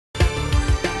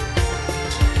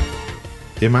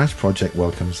The Amash Project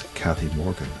welcomes Cathi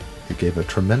Morgan, who gave a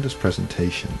tremendous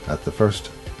presentation at the first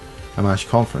Amash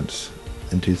conference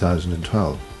in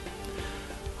 2012.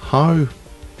 How,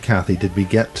 Cathi, did we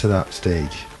get to that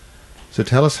stage? So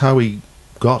tell us how we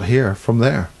got here from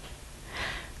there.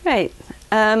 Right.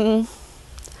 Well,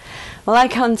 I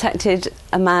contacted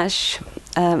Amash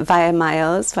via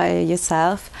Miles, via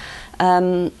yourself,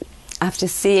 after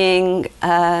seeing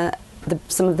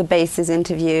some of the Bases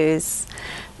interviews,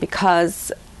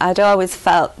 because I'd always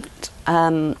felt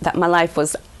that my life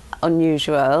was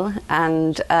unusual,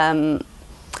 and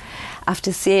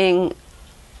after seeing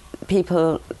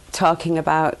people talking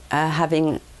about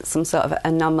having some sort of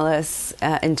anomalous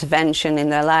intervention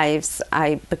in their lives,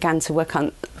 I began to work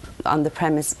on the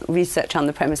premise, research on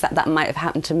the premise that that might have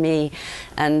happened to me.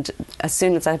 And as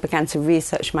soon as I began to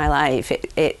research my life,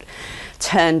 it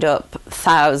turned up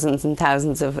thousands and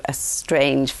thousands of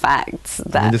strange facts.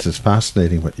 I mean, this is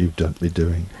fascinating what you've been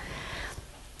doing.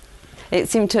 It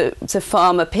seemed to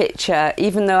form a picture,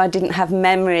 even though I didn't have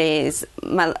memories.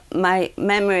 My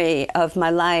memory of my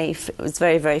life was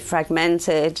very, very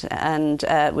fragmented, and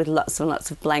with lots and lots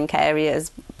of blank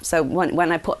areas. So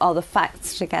when I put all the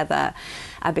facts together,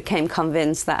 I became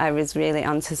convinced that I was really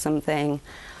onto something.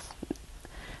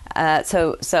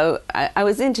 So I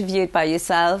was interviewed by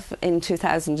yourself in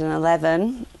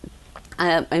 2011,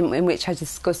 in which I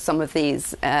discussed some of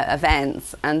these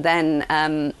events, and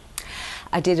then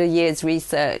I did a year's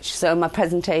research. So my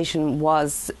presentation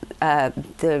was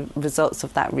the results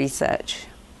of that research.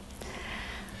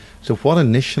 So what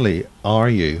initially are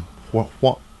you?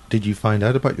 What did you find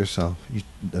out about yourself?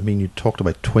 You talked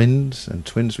about twins and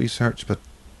twins research, but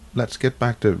let's get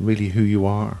back to really who you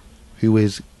are. Who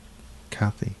is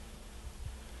Cathi?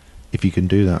 If you can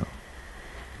do that.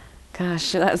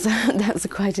 Gosh, that's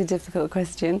quite a difficult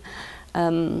question.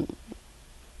 Well,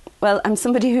 I'm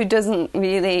somebody who doesn't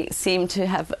really seem to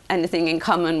have anything in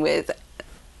common with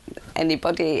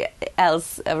anybody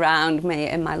else around me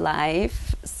in my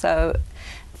life. So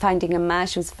finding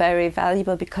Amash was very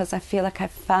valuable, because I feel like I've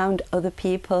found other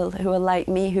people who are like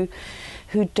me,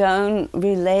 who don't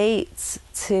relate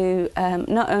to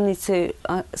not only to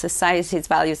society's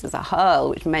values as a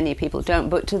whole, which many people don't,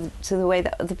 but to the way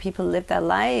that other people live their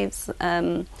lives,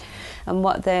 and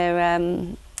what their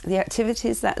the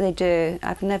activities that they do.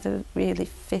 I've never really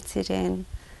fitted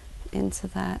into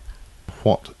that.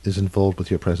 What is involved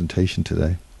with your presentation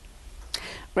today?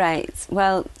 Right.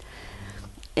 Well,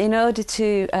 in order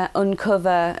to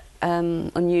uncover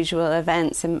unusual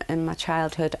events in my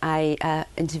childhood, I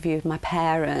interviewed my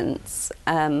parents,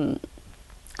 and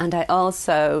I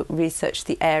also researched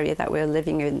the area that we were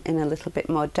living in a little bit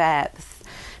more depth.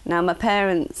 Now, my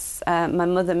parents, my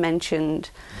mother mentioned,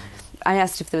 I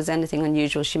asked if there was anything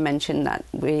unusual. She mentioned that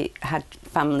we had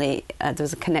family, there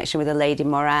was a connection with a Lady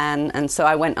Moran, and so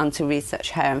I went on to research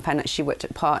her and found out she worked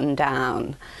at Porton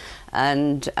Down.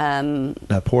 And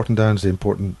now, Porton Down is the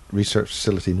important research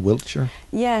facility in Wiltshire.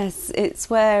 Yes, it's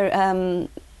where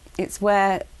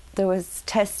there was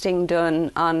testing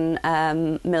done on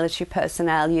military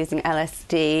personnel using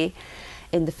LSD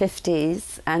in the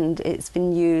 50s, and it's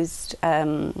been used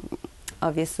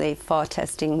obviously for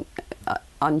testing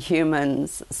on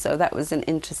humans. So that was an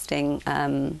interesting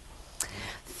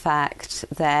fact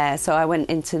there. So I went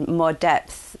into more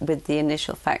depth with the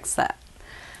initial facts that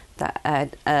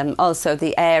also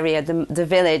the area, the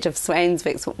village of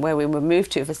Swainswick, where we were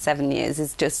moved to for 7 years,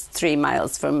 is just 3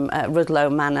 miles from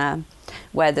Rudloe Manor,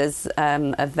 where there's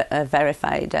a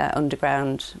verified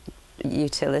underground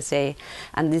utility,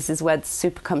 and this is where the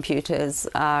supercomputers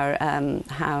are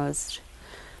housed.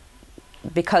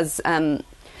 Because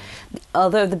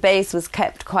although the base was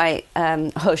kept quite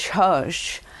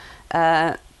hush-hush,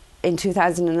 in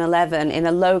 2011, in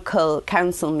a local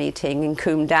council meeting in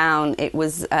Coombe Down, it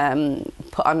was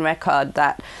put on record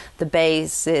that the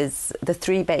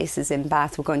 3 bases in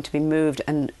Bath were going to be moved,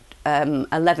 and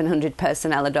 1,100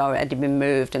 personnel had already been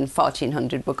moved, and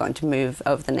 1,400 were going to move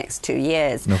over the next 2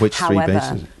 years. Now, which 3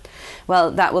 bases? Well,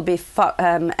 that will be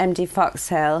MD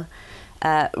Foxhill,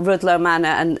 Rudloe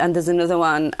Manor, and there's another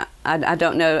one, I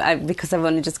don't know, because I've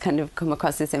only just kind of come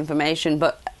across this information,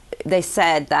 but they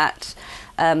said that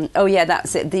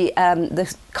that's it.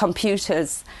 The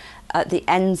computers at the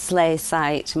Ensley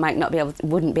site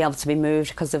wouldn't be able to be moved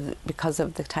because of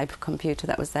the type of computer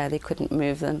that was there. They couldn't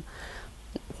move them.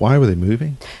 Why were they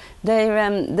moving?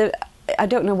 I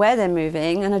don't know where they're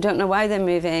moving, and I don't know why they're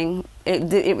moving.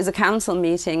 It was a council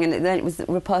meeting, and then it was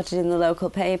reported in the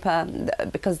local paper,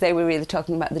 because they were really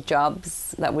talking about the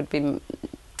jobs that would be,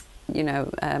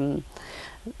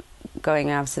 going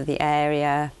out of the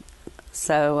area.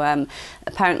 So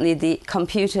apparently the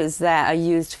computers there are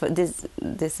used for this.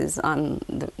 This is on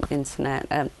the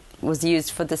internet. Was used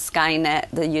for the Skynet.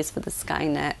 They're used for the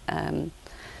Skynet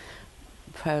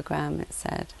program. It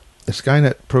said. The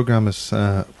Skynet program is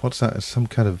what's that? Is some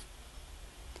kind of.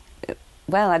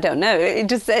 Well, I don't know. It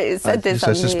just said this.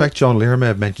 I suspect John Lear may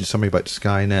have mentioned something about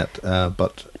Skynet,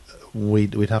 but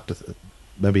we'd have to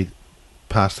maybe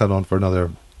pass that on for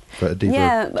a deeper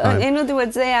time. In other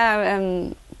words, they are.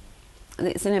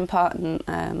 It's an important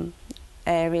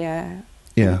area.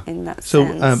 Yeah. In that so,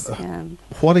 sense.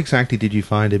 What exactly did you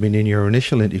find? I mean, in your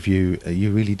initial interview, you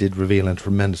really did reveal a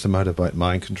tremendous amount about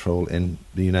mind control in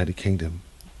the United Kingdom.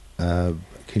 Can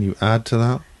you add to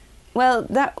that? Well,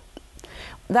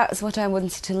 that's what I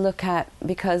wanted to look at,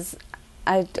 because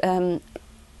I'd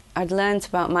learnt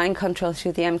about mind control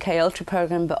through the MK Ultra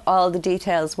program, but all the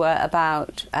details were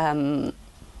about the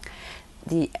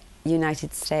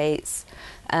United States,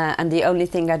 and the only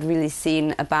thing I'd really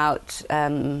seen about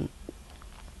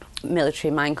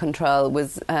military mind control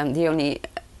was the only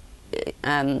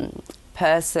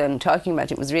person talking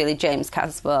about it was really James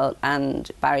Caswell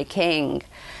and Barry King,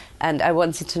 and I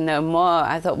wanted to know more.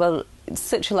 I thought, well,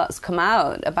 such a lot's come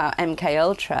out about MK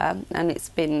Ultra, and it's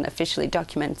been officially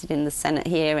documented in the Senate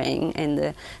hearing in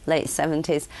the late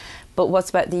 70s. But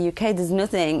what's about the UK? There's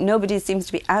nothing. Nobody seems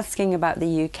to be asking about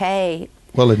the UK.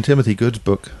 Well, in Timothy Good's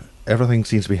book, everything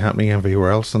seems to be happening everywhere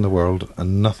else in the world,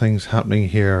 and nothing's happening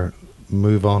here.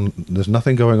 Move on. There's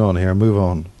nothing going on here. Move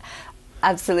on.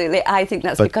 Absolutely. I think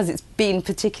that's because it's been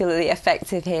particularly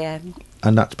effective here.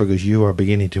 And that's because you are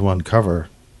beginning to uncover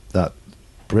that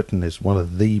Britain is one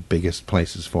of the biggest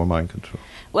places for mind control.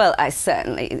 Well,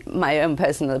 my own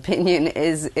personal opinion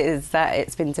is that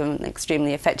it's been done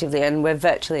extremely effectively, and we're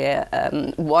virtually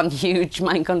one huge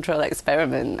mind control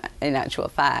experiment in actual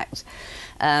fact.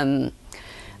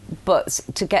 But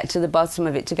to get to the bottom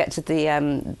of it, to get to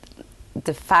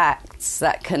the facts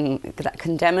that can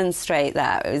demonstrate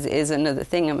that is another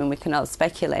thing. I mean, we can all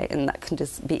speculate, and that can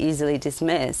just be easily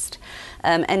dismissed.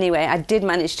 Anyway, I did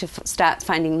manage to start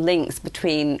finding links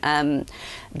between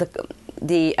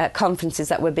the conferences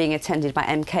that were being attended by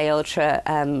MK Ultra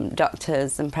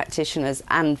doctors and practitioners,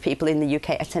 and people in the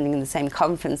UK attending the same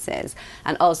conferences,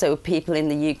 and also people in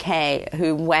the UK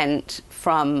who went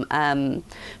from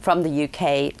the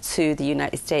UK to the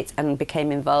United States and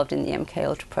became involved in the MK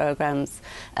Ultra programs.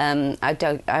 I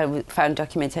found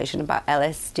documentation about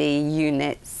LSD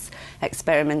units,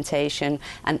 experimentation,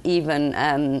 and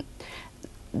even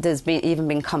there's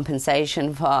been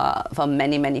compensation for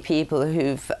many people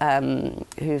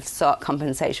who've sought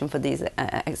compensation for these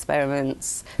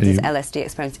experiments, these LSD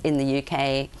experiments in the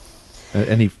UK.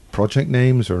 Any project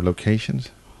names or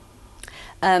locations?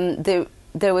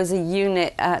 There was a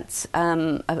unit at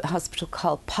a hospital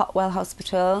called Potwell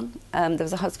Hospital. There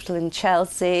was a hospital in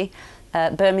Chelsea.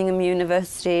 Birmingham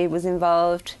University was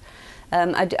involved.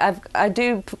 I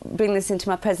do bring this into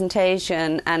my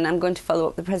presentation, and I'm going to follow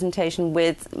up the presentation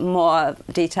with more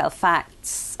detailed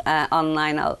facts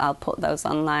online. I'll put those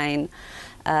online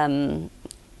in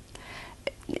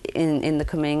the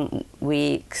coming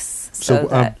weeks.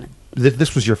 So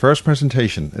this was your first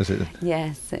presentation, is it?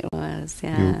 Yes, it was,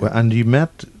 yeah. And you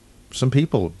met some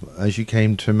people as you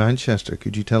came to Manchester.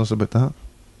 Could you tell us about that?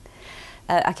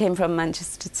 I came from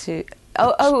Manchester to...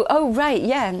 Oh, right,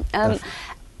 yeah. I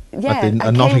came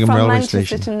Nottingham from railway Manchester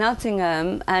station to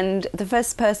Nottingham, and the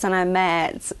first person I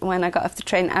met when I got off the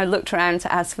train, I looked around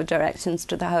to ask for directions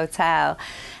to the hotel,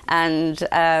 and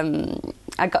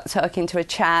I got talking to a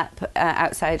chap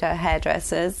outside our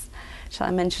hairdressers. Shall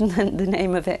I mention the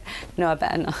name of it? No, I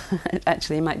better not.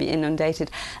 Actually, it might be inundated.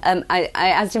 I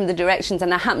asked him the directions,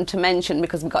 and I happened to mention,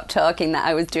 because we got talking, that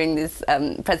I was doing this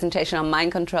presentation on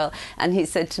mind control, and he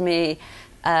said to me...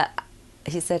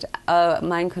 he said, "Oh,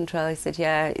 mind control." I said,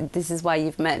 "Yeah, this is why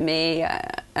you've met me."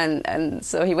 And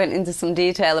so he went into some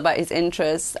detail about his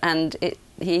interests, and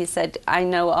he said, "I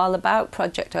know all about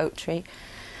Project Oak Tree."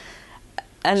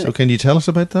 And so can you tell us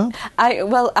about that?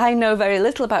 I know very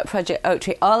little about Project Oak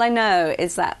Tree. All I know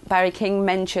is that Barry King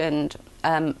mentioned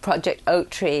Project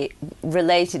Oak Tree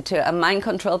related to a mind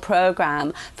control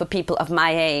program for people of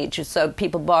my age, so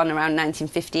people born around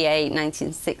 1958,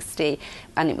 1960,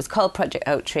 and it was called Project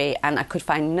Oak Tree, and I could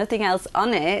find nothing else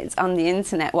on it on the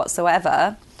internet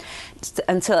whatsoever so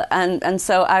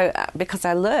because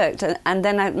I looked, and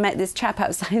then I met this chap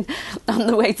outside on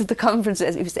the way to the conference.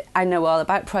 He said, "I know all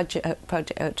about Project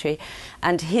Oak Tree,"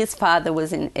 and his father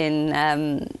was in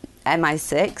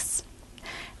MI6,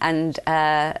 and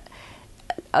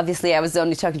obviously I was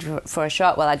only talking to him for a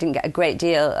short while. I didn't get a great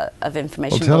deal of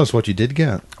information. Well, tell us what you did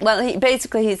get. Well,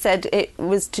 he said it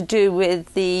was to do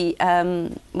with the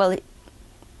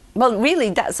well,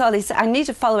 really, that's all he said. I need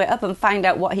to follow it up and find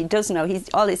out what he does know.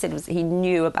 All he said was he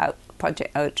knew about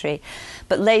Project Oak Tree,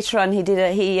 but later on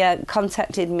he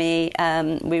contacted me.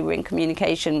 We were in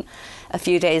communication a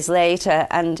few days later,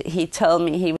 and he told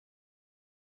me he.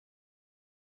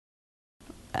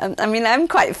 I mean, I'm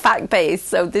quite fact-based,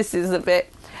 so this is a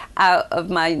bit out of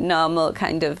my normal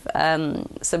kind of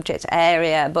subject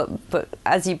area. But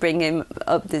as you bring him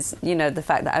up, this, you know, the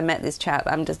fact that I met this chap,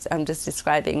 I'm just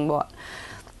describing what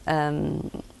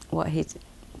he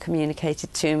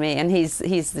communicated to me, and he's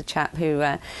the chap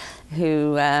who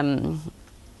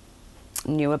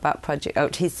knew about Project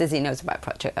Oak Tree. He says he knows about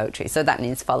Project Oak Tree, so that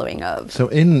needs following up. So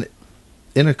in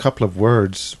a couple of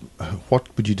words,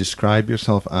 what would you describe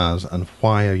yourself as, and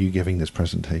why are you giving this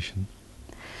presentation?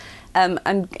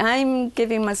 I'm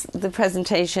giving the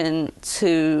presentation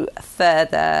to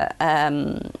further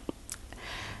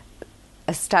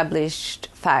established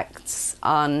facts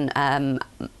on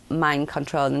mind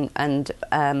control and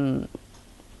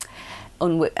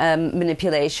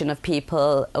manipulation of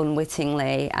people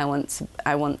unwittingly. I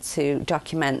want to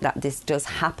document that this does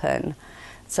happen,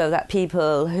 so that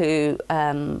people who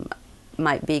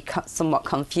might be somewhat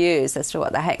confused as to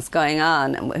what the heck's going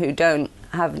on, and who don't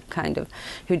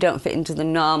fit into the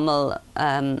normal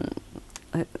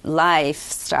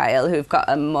lifestyle, who've got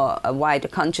a wider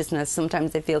consciousness,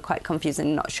 sometimes they feel quite confused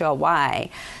and not sure why.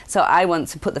 So I want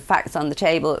to put the facts on the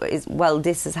table.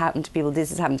 This has happened to people, this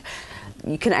has happened.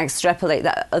 You can extrapolate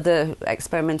that other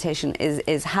experimentation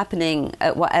is happening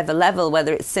at whatever level,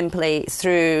 whether it's simply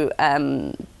through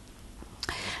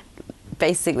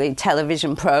basically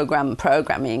television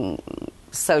programming,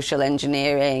 social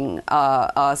engineering,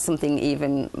 or something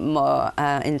even more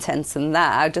intense than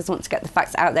that. I just want to get the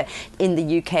facts out there. In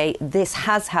the UK, this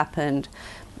has happened.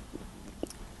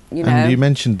 You know. And you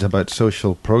mentioned about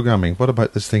social programming. What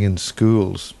about this thing in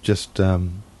schools? Just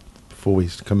before we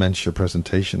commence your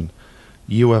presentation,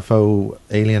 UFO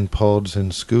alien pods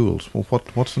in schools. Well,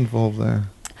 what's involved there?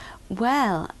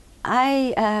 Well,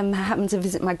 I happened to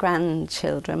visit my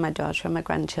grandchildren, my daughter and my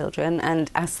grandchildren, and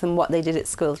asked them what they did at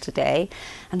school today.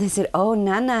 And they said, "Oh,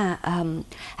 Nana,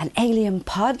 an alien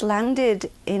pod landed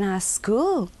in our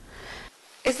school."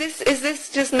 Is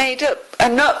this just made up? I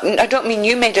don't mean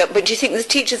you made up, but do you think the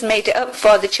teachers made it up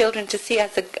for the children to see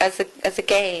as a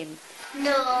game?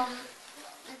 No, I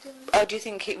don't. Or do you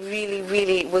think it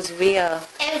really was real?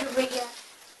 It was real.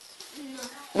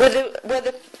 No. Were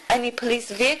there any police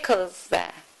vehicles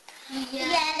there?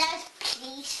 Yeah, that's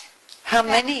police. How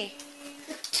many?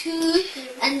 2,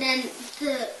 and then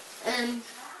the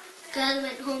girl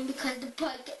went home because the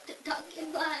boy kept talking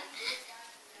about it.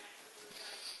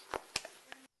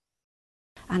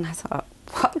 And I thought,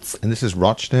 what? And this is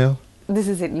Rochdale? This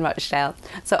is in Rochdale.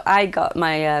 So I got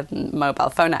my mobile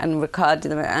phone out and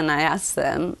recorded them, and I asked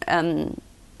them,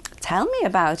 tell me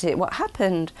about it, what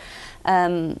happened?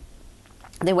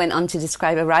 They went on to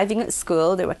describe arriving at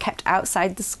school. They were kept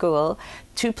outside the school.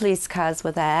 2 police cars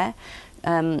were there.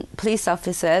 Police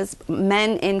officers,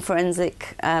 men in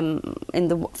forensic, in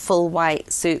the full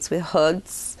white suits with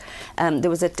hoods. There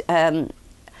was a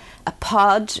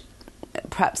pod,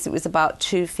 perhaps it was about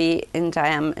 2 feet in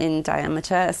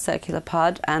diameter, a circular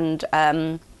pod, and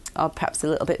or perhaps a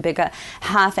little bit bigger,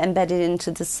 half embedded into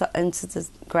the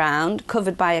ground,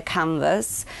 covered by a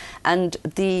canvas. And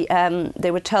they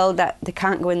were told that they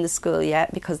can't go in the school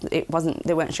yet because they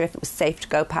weren't sure if it was safe to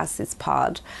go past this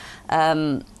pod,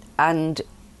 and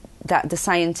that the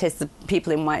scientists, the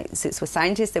people in white suits were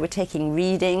scientists. They were taking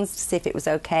readings to see if it was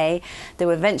okay. They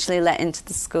were eventually let into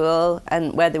the school,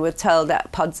 and where they were told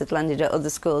that pods had landed at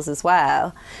other schools as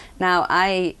well. Now,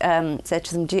 I said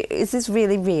to them, is this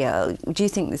really real? Do you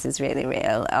think this is really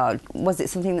real? Or was it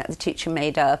something that the teacher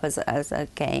made up as a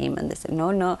game? And they said,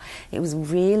 no, it was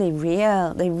really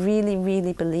real. They really,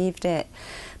 really believed it.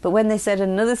 But when they said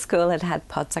another school had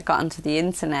pods, I got onto the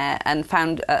internet and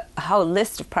found a whole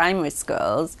list of primary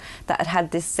schools that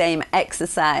had this same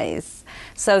exercise.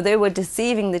 So they were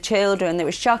deceiving the children, they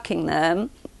were shocking them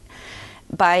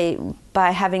by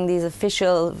having these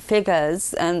official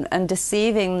figures and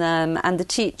deceiving them, and the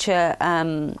teacher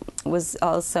was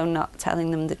also not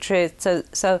telling them the truth.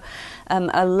 So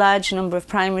a large number of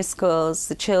primary schools,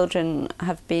 the children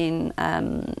have been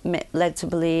led to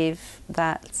believe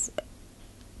that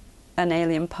an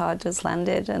alien pod has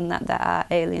landed and that there are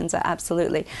aliens. Are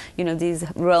absolutely, these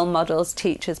role models,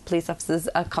 teachers, police officers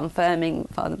are confirming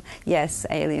for them, yes,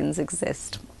 aliens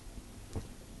exist.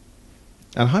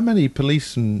 And how many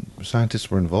police and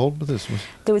scientists were involved with this?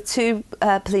 There were 2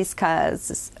 police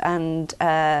cars and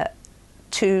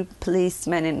 2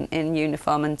 policemen in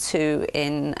uniform and 2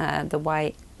 in the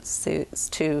white suits,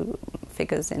 2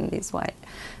 figures in these white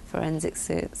forensic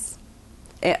suits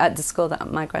at the school that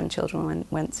my grandchildren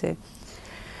went to.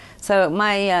 So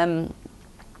my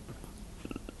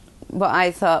what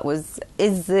I thought was,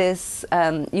 is this,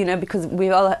 because we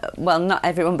all, well, not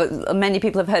everyone, but many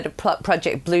people have heard of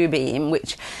Project Bluebeam,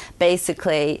 which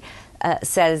basically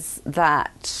says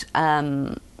that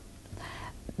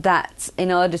that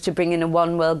in order to bring in a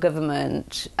one world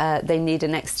government, they need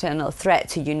an external threat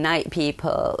to unite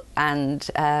people, and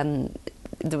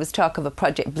there was talk of a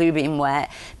Project Bluebeam where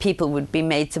people would be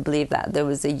made to believe that there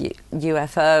was a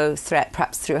UFO threat,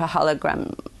 perhaps through a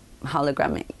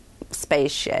hologramic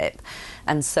spaceship,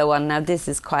 and so on. Now, this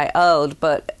is quite old,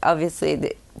 but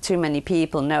obviously too many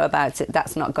people know about it.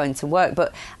 That's not going to work.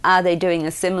 But are they doing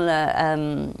a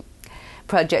similar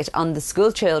project on the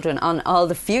school children, on all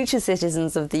the future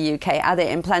citizens of the UK? Are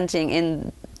they implanting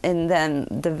in them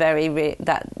the very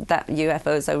that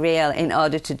UFOs are real in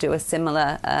order to do a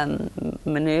similar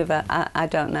manoeuvre? I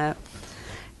don't know.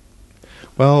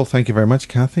 Well, thank you very much,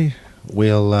 Cathi.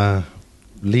 We'll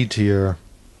lead to your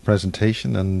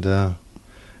presentation and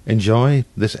enjoy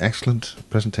this excellent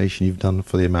presentation you've done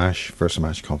for the First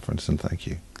Amash Conference, and thank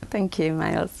you. Thank you,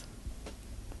 Miles.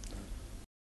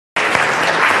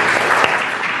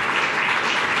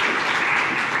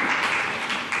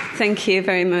 Thank you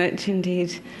very much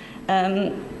indeed.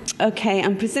 Okay,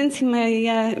 I'm presenting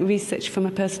my research from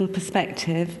a personal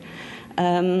perspective.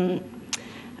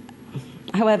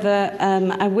 However,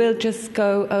 I will just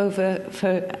go over,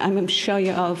 I'm sure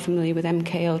you're all familiar with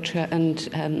MKUltra and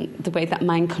the way that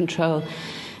mind control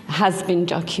has been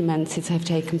documented to have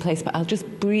taken place, but I'll just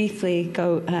briefly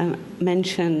go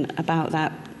mention about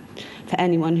that for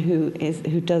anyone who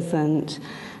doesn't.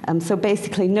 So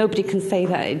basically, nobody can say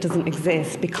that it doesn't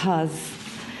exist because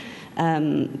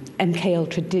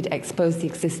MKUltra did expose the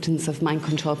existence of mind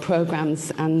control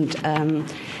programs, and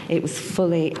it was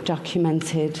fully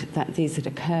documented that these had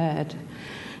occurred.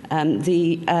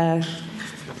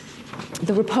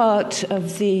 The report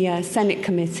of the Senate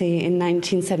Committee in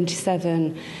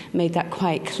 1977 made that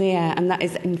quite clear, and that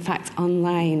is in fact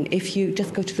online. If you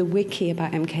just go to the wiki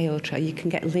about MKUltra, you can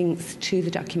get links to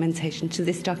the documentation, to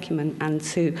this document, and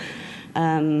to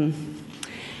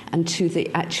the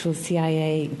actual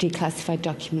CIA declassified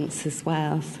documents as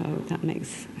well. So that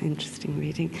makes interesting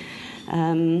reading.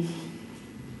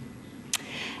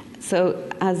 So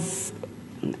as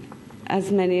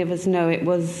many of us know, it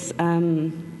was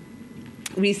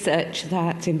research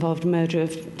that involved murder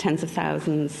of tens of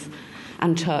thousands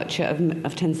and torture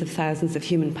of tens of thousands of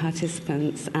human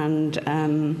participants, and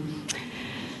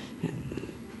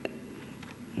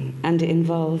it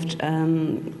involved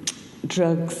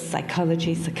drugs,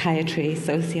 psychology, psychiatry,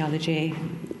 sociology,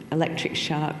 electric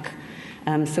shock.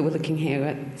 So we're looking here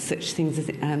at such things as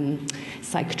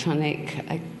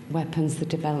psychotronic weapons, the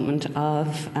development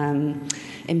of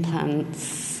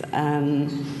implants,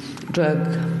 drug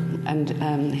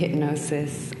and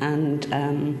hypnosis, and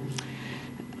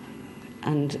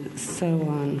so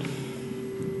on.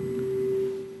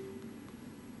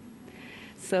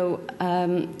 So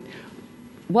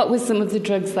what were some of the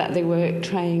drugs that they were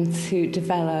trying to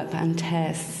develop and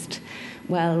test?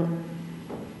 Well,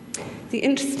 the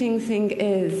interesting thing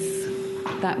is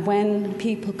that when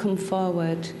people come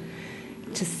forward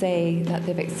to say that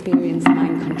they've experienced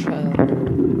mind control,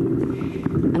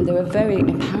 and there are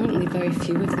apparently very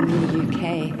few of them in the UK,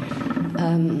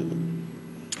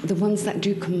 the ones that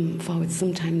do come forward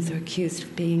sometimes are accused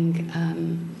of being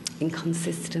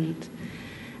inconsistent,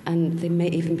 and they may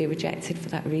even be rejected for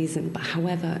that reason. But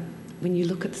however, when you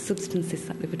look at the substances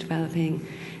that they were developing,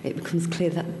 it becomes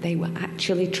clear that they were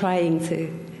actually trying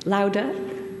to... Louder?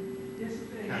 Yes,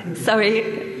 sorry.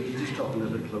 Could you just talk a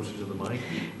little bit closer to the mic?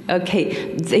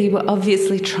 Okay. They were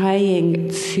obviously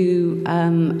trying to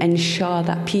ensure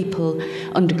that people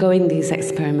undergoing these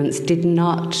experiments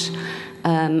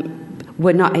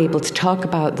were not able to talk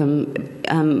about them,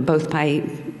 both by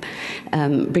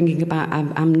bringing about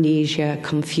amnesia,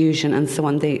 confusion, and so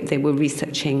on. They were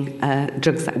researching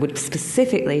drugs that would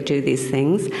specifically do these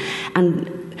things. And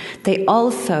they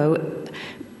also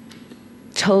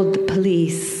told the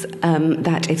police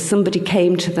that if somebody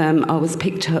came to them or was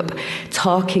picked up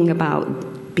talking about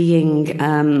being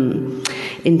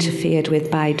interfered with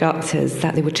by doctors,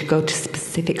 that they were to go to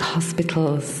specific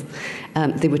hospitals.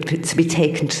 They were to be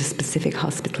taken to specific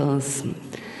hospitals.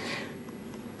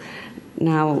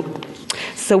 Now,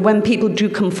 So when people do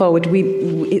come forward,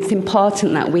 it's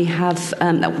important that we have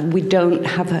that we don't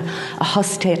have a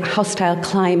hostile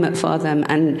climate for them.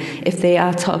 And if they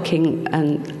are talking,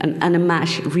 and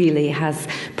Amash really has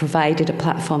provided a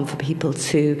platform for people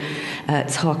to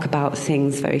talk about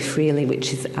things very freely,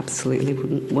 which is absolutely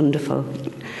wonderful.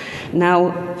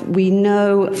 Now, we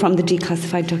know from the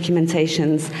declassified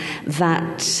documentations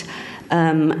that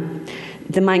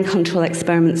the mind control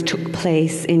experiments took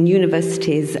place in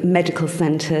universities, medical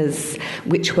centres,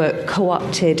 which were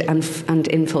co-opted and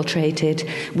infiltrated.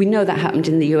 We know that happened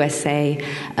in the USA.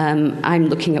 I'm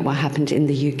looking at what happened in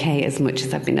the UK as much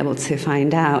as I've been able to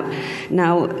find out.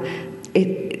 Now,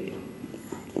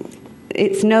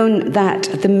 it's known that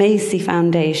the Macy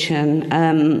Foundation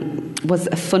was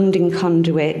a funding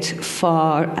conduit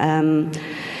for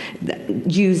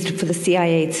used for the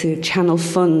CIA to channel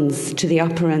funds to the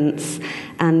operants.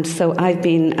 And so I've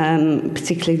been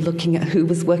particularly looking at who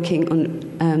was working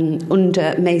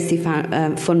under Macy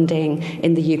funding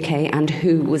in the UK and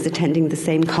who was attending the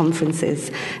same conferences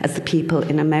as the people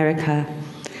in America.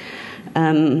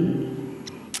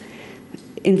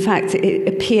 In fact, it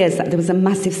appears that there was a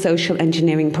massive social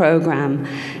engineering program.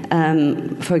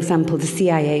 For example, the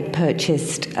CIA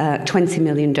purchased 20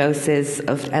 million doses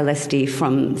of LSD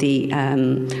from the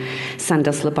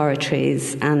Sandoz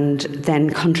laboratories and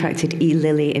then contracted Eli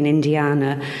Lilly in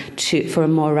Indiana for a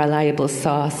more reliable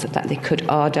source that they could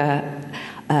order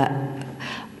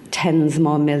tens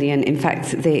more million. In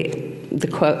fact, the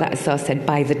quote that I saw said,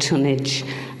 by the tonnage,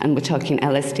 and we're talking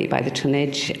LSD by the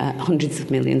tonnage, hundreds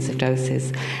of millions of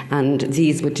doses. And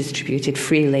these were distributed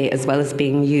freely as well as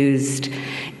being used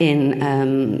in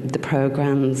the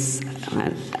programs.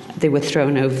 They were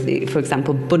thrown over, for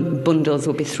example, bundles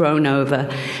would be thrown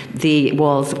over the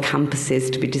walls of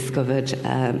campuses to be discovered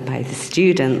by the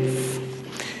students.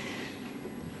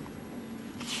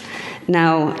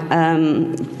 Now,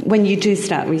 when you do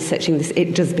start researching this,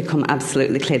 it does become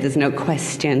absolutely clear. There's no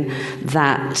question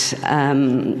that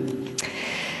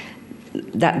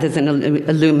there's an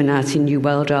Illuminati New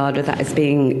World Order that is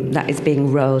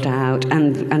being rolled out,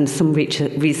 and some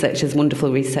researchers,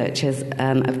 wonderful researchers,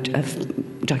 have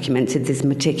documented this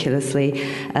meticulously.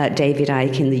 David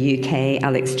Icke in the UK,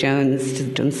 Alex Jones has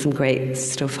done some great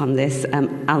stuff on this,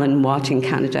 Alan Watt in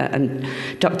Canada, and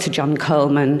Dr. John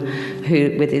Coleman,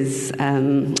 who, with his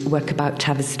work about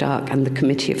Tavistock and the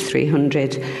Committee of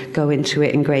 300, go into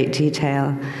it in great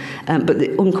detail. But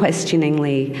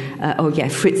unquestioningly,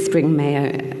 Fritz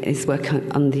Springmeier, his work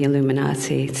on the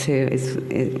Illuminati too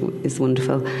is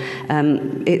wonderful.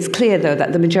 It's clear, though,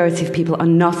 that the majority of people are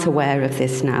not aware of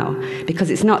this now,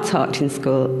 because it's not taught in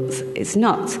schools, it's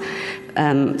not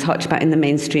talked about in the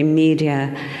mainstream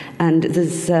media, and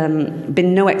there's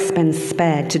been no expense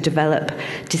spared to develop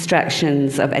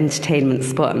distractions of entertainment,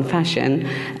 sport and fashion,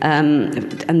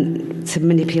 and to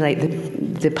manipulate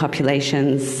the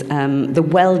populations. The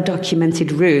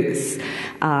well-documented routes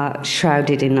are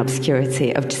shrouded in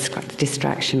obscurity of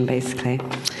distraction, basically.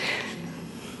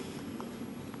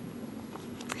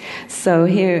 So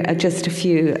here are just a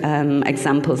few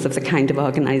examples of the kind of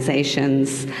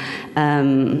organisations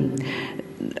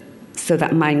so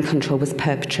that mind control was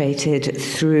perpetrated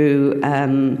through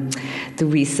the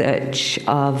research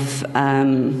of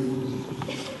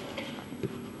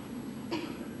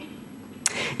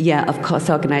of course,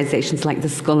 organisations like the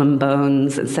Skull and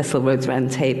Bones and Cecil Rhodes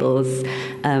Roundtables.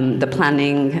 The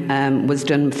planning was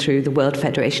done through the World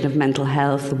Federation of Mental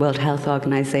Health, the World Health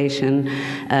Organisation,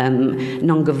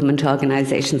 non-government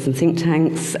organisations and think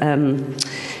tanks,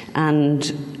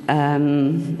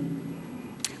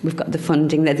 we've got the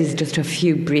funding there. These are just a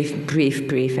few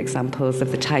brief examples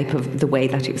of the way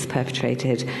that it was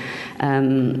perpetrated.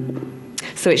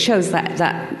 So it shows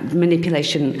that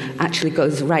manipulation actually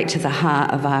goes right to the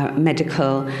heart of our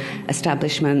medical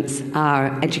establishments,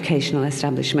 our educational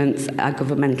establishments, our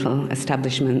governmental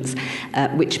establishments,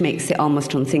 which makes it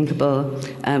almost unthinkable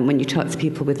when you talk to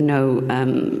people with no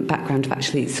background of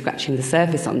actually scratching the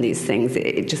surface on these things.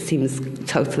 It just seems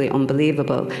totally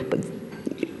unbelievable. But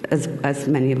as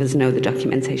many of us know, the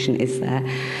documentation is there.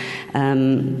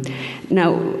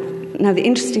 Now, the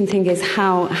interesting thing is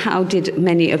how did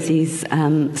many of these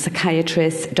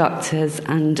psychiatrists, doctors,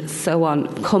 and so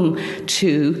on come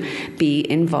to be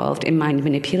involved in mind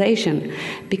manipulation?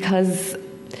 Because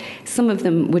some of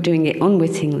them were doing it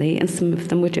unwittingly, and some of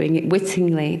them were doing it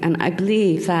wittingly. And I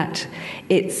believe that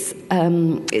it's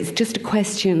just a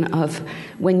question of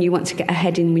when you want to get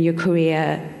ahead in your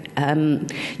career,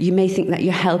 you may think that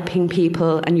you're helping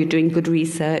people and you're doing good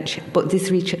research, but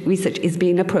this research is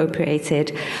being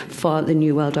appropriated for the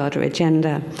New World Order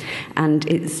agenda. And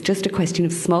it's just a question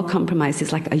of small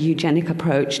compromises, like a eugenic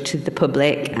approach to the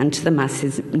public and to the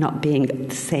masses not being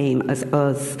the same as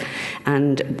us.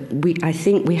 And I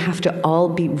think we have to all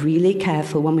be really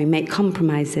careful when we make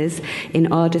compromises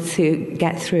in order to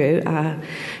get through our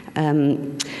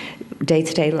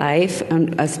day-to-day life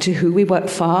and as to who we work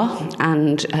for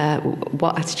and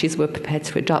what attitudes we're prepared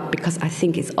to adopt, because I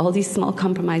think it's all these small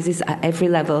compromises at every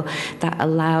level that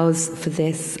allows for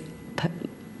this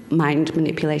mind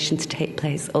manipulation to take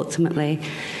place ultimately.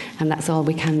 And that's all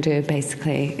we can do,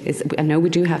 basically. I know we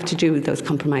do have to do those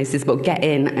compromises, but get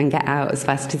in and get out as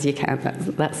fast as you can.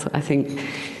 That's what I think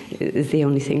is the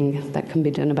only thing that can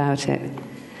be done about it.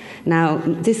 Now,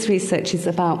 this research is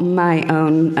about my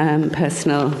own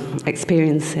personal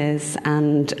experiences,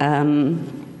 and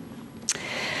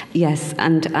yes,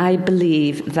 and I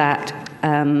believe that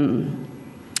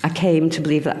I came to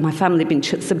believe that my family had been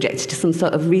subjected to some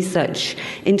sort of research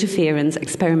interference,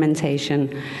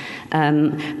 experimentation,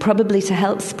 probably to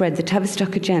help spread the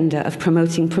Tavistock agenda of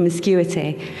promoting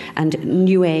promiscuity and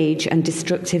new age and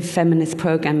destructive feminist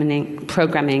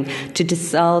programming to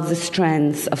dissolve the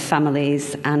strengths of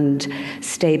families and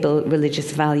stable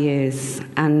religious values.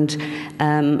 And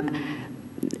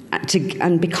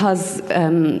because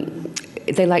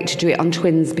they like to do it on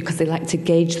twins, because they like to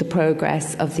gauge the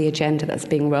progress of the agenda that's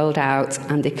being rolled out,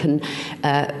 and they can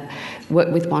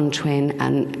work with one twin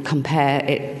and compare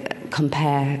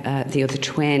the other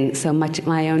twin. So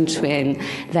my own twin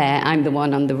there, I'm the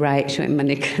one on the right showing my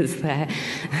knickers there.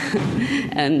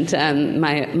 And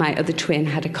my other twin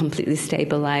had a completely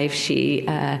stable life. She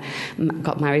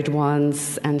got married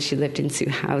once and she lived in 2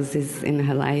 houses in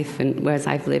her life, and whereas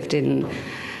I've lived in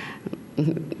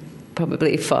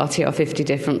probably 40 or 50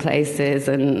 different places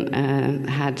and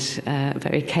had a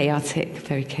very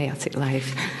chaotic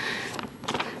life.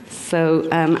 So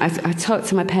I talked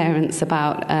to my parents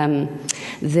about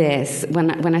this.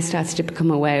 When I started to become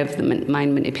aware of the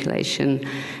mind manipulation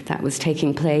that was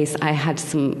taking place, I had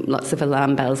lots of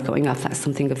alarm bells going off that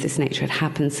something of this nature had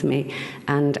happened to me.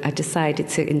 And I decided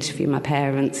to interview my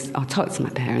parents, or talk to my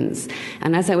parents.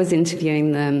 And as I was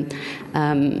interviewing them,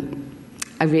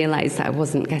 I realised that I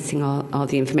wasn't getting all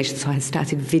the information, so I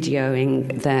started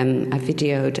videoing them. I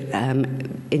videoed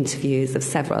interviews of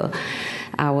several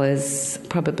hours,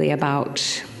 probably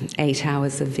about 8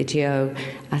 hours of video,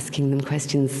 asking them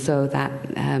questions, so that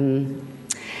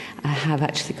I have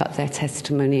actually got their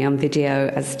testimony on video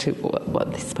as to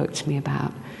what they spoke to me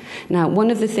about. Now,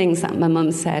 one of the things that my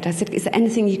mum said, I said, is there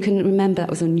anything you can remember that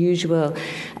was unusual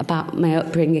about my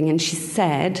upbringing? And she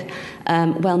said,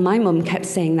 well, my mum kept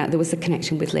saying that there was a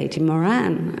connection with Lady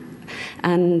Moran.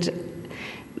 And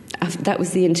that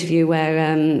was the interview where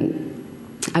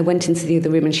I went into the other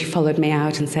room and she followed me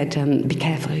out and said, be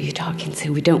careful who you're talking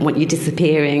to, we don't want you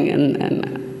disappearing.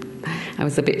 And I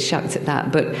was a bit shocked at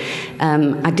that, but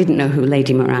I didn't know who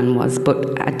Lady Moran was,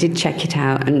 but I did check it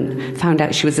out and found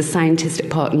out she was a scientist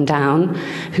at Porton Down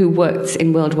who worked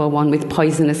in World War I with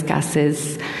poisonous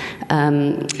gases.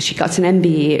 She got an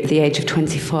MBE at the age of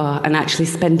 24 and actually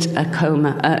spent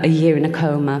a year in a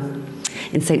coma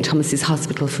in St Thomas's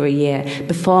Hospital for a year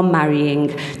before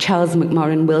marrying Charles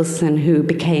McMorran Wilson, who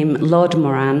became Lord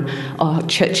Moran, or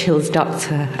Churchill's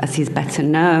doctor, as he's better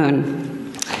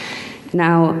known.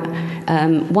 Now,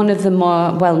 one of the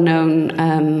more well-known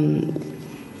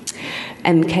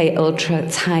MK Ultra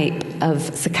type of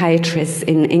psychiatrists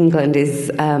in England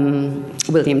is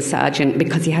William Sargent,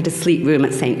 because he had a sleep room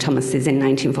at St Thomas's in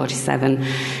 1947,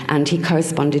 and he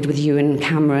corresponded with Ewan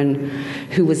Cameron,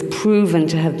 who was proven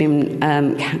to have been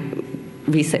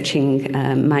researching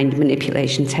mind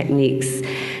manipulation techniques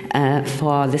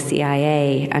for the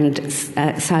CIA, and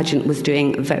Sargent was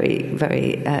doing very,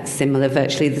 very similar,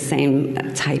 virtually the same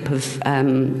type of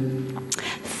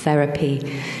therapy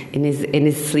in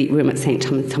his sleep room at St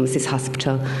Thomas's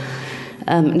Hospital.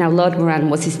 Now, Lord Moran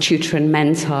was his tutor and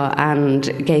mentor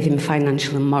and gave him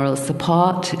financial and moral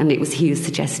support, and it was he who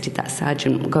suggested that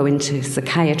Sargent go into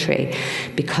psychiatry,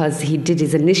 because he did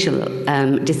his initial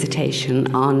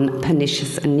dissertation on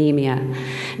pernicious anemia.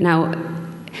 Now,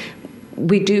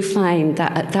 we do find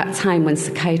that at that time when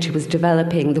psychiatry was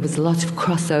developing, there was a lot of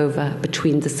crossover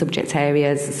between the subject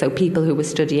areas. So people who were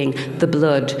studying the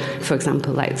blood, for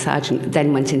example, like Sargent,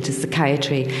 then went into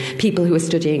psychiatry. People who were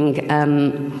studying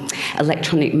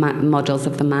electronic models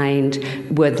of the mind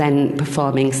were then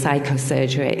performing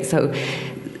psychosurgery. So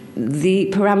the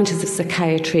parameters of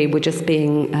psychiatry were just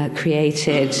being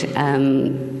created,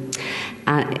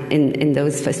 in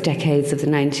those first decades of the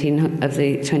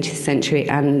 20th century,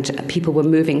 and people were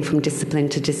moving from discipline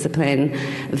to discipline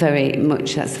very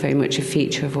much. That's very much a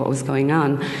feature of what was going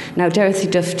on. Now, Dorothy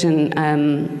Dufton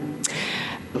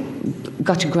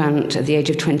got a grant at the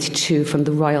age of 22 from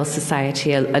the Royal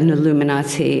Society, an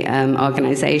Illuminati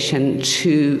organisation,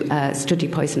 to study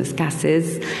poisonous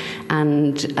gases.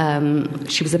 And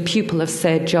she was a pupil of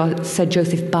Sir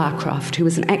Joseph Barcroft, who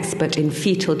was an expert in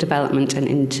fetal development and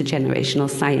intergenerational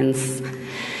science.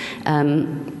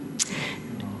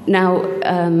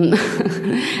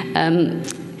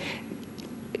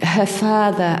 Her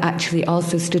father actually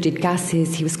also studied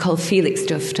gases. He was called Felix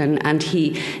Dufton, and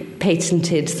he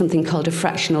patented something called a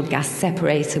fractional gas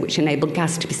separator, which enabled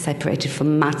gas to be separated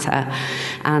from matter.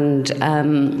 And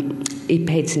he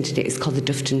patented it. It's called the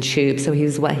Dufton tube. So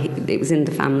it was in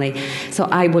the family. So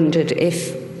I wondered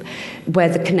where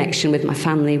the connection with my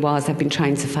family was. I've been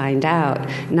trying to find out.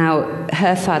 Now,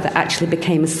 her father actually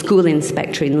became a school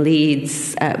inspector in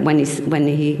Leeds when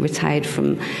he retired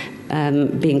from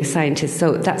being a scientist.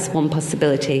 So that's one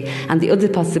possibility. And the other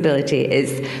possibility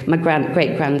is my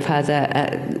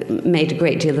great-grandfather made a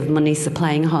great deal of money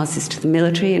supplying horses to the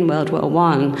military in World War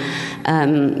I.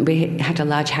 We had a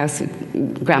large house,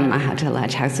 Grandma had a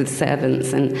large house with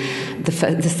servants, and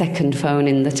the second phone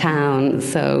in the town.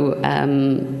 So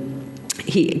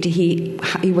he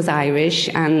was Irish,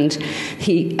 and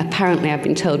he apparently, I've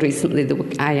been told recently, there were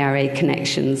IRA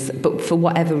connections, but for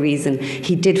whatever reason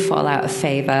he did fall out of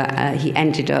favour. He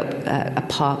ended up a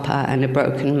pauper and a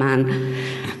broken man,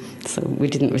 so we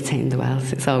didn't retain the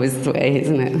wealth. It's always the way,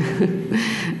 isn't it?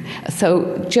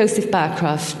 So Joseph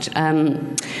Barcroft,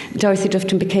 Dorothy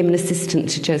Dufton became an assistant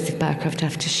to Joseph Barcroft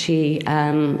after she'd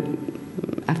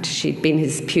been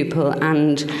his pupil,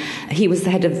 and he was the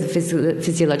head of the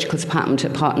physiological department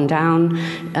at Porton Down.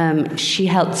 She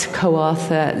helped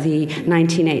co-author the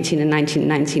 1918 and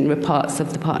 1919 reports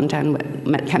of the Porton Down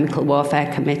Chemical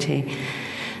Warfare Committee.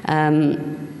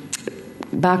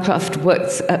 Barcroft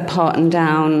worked at Porton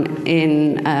Down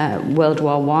in World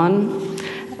War I,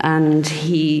 and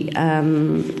he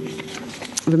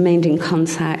remained in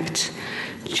contact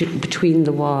between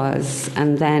the wars,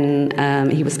 and then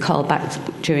he was called back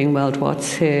during World War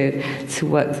II to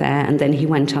work there, and then he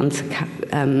went on to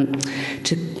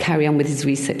carry on with his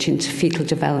research into fetal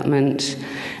development.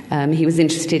 He was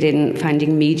interested in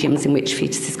finding mediums in which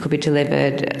fetuses could be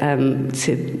delivered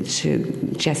to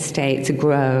gestate, to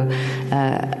grow,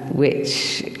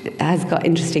 which has got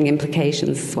interesting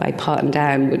implications. That's why Porton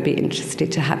Down would be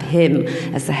interested to have him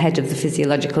as the head of the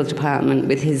physiological department,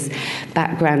 with his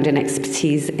background and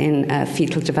expertise in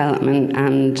fetal development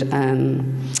and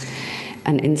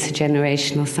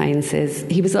intergenerational sciences.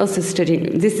 He was also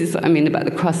studying, this is what I mean about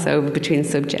the crossover between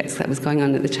subjects that was going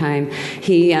on at the time.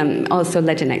 He also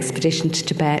led an expedition to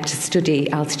Tibet to study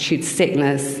altitude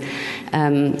sickness,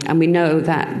 and we know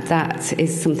that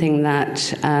is something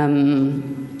that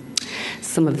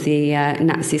some of the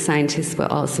Nazi scientists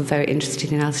were also very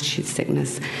interested in, altitude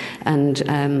sickness, and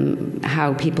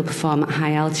how people perform at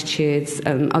high altitudes.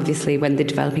 Obviously, when they're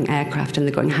developing aircraft and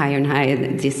they're going higher and higher,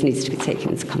 this needs to be taken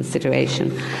into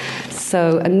consideration.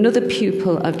 So another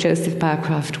pupil of Joseph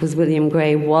Barcroft was William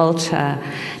Gray Walter.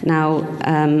 Now,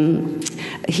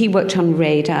 he worked on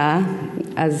radar,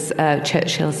 as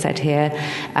Churchill said here,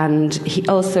 and he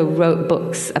also wrote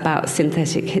books about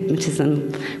synthetic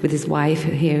hypnotism with his wife,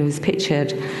 here who's pictured.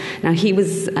 Now, he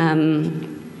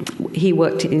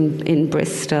worked in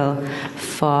Bristol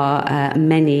for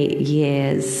many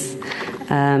years,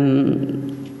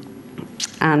 and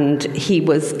he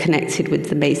was connected with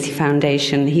the Macy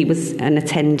Foundation. He was an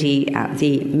attendee at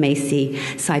the Macy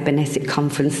cybernetic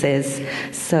conferences.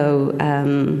 So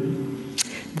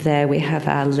there we have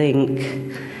our link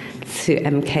to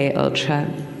MK Ultra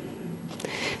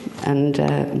and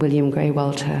William Gray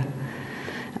Walter.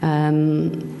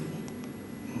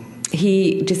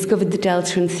 He discovered the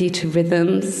delta and theta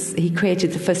rhythms. He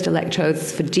created the first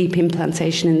electrodes for deep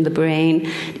implantation in the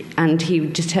brain, and he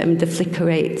determined the flicker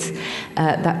rate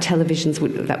that televisions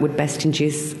would best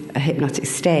induce a hypnotic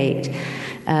state.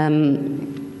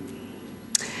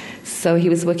 So he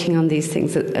was working on these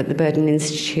things at the Burden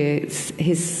Institute.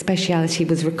 His speciality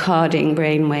was recording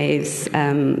brain waves,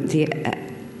 the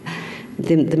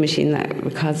machine that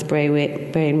records brain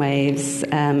waves,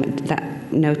 that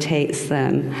notates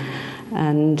them.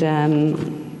 And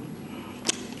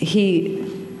he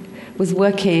was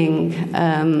working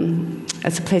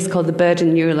at a place called the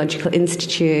Burden Neurological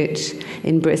Institute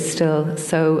in Bristol.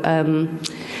 So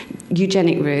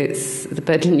eugenic roots, the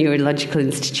Burden Neurological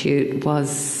Institute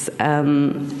was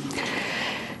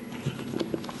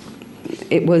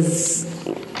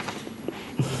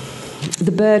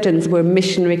the Burdens were a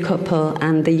missionary couple,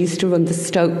 and they used to run the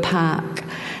Stoke Park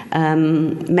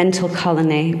mental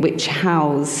colony, which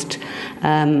housed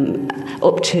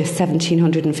up to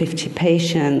 1,750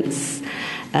 patients.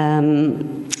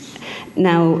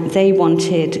 Now, they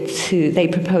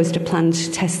proposed a plan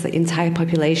to test the entire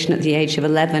population at the age of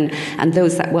 11, and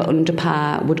those that were under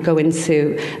par would go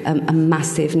into a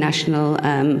massive national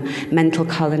mental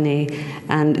colony,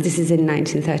 and this is in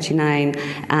 1939,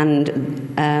 and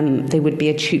they would be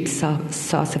a cheap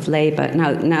source of labour.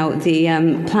 Now the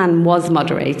plan was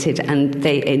moderated, and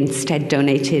they instead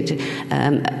donated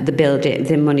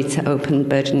the money to open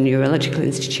Burden Neurological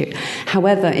Institute.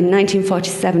 However, in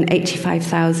 1947,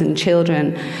 85,000 children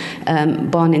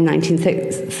born in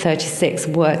 1936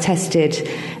 were tested,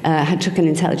 took an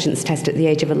intelligence test at the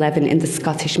age of 11 in the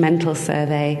Scottish Mental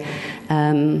Survey.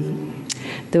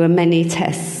 There were many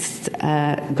tests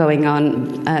going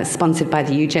on, sponsored by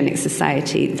the Eugenics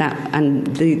Society, and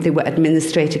they were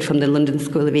administered from the London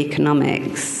School of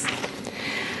Economics.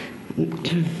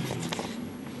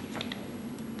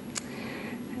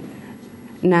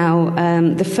 Now,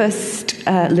 the first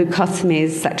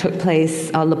leucotomies that took place,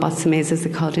 or lobotomies as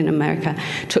they're called in America,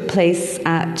 took place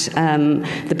at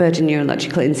the Burden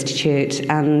Neurological Institute,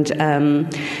 and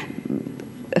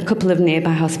a couple of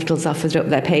nearby hospitals offered up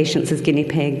their patients as guinea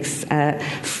pigs.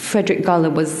 Frederick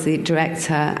Goller was the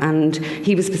director, and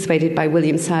he was persuaded by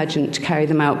William Sargent to carry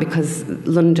them out because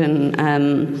London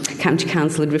County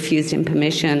Council had refused him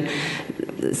permission.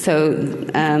 So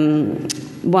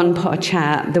one poor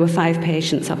chap, there were 5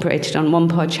 patients operated on. One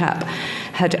poor chap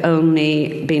had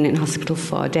only been in hospital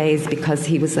 4 days because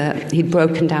he'd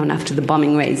broken down after the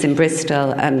bombing raids in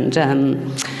Bristol,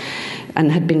 and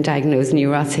had been diagnosed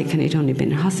neurotic, and he'd only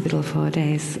been in hospital 4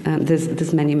 days.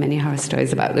 There's many horror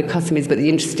stories about leucotomies, but the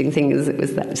interesting thing is it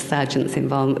was that Sargent's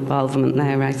involvement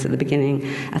there right at the beginning,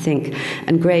 I think.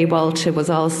 And Gray Walter was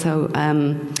also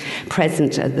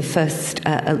present at the first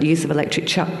use of electric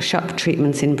shock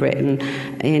treatment in Britain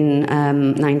in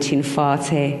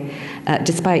 1940.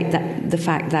 Despite the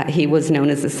fact that he was known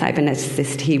as a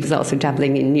cyberneticist, he was also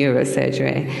dabbling in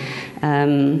neurosurgery.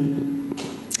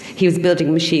 He was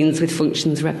building machines with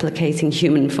functions replicating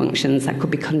human functions that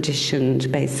could be conditioned,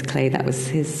 basically. That was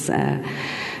his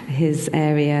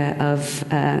area of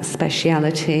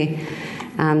speciality.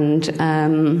 And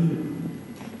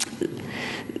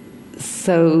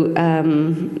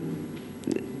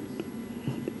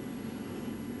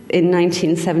in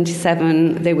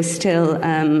 1977, they were still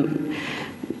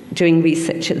doing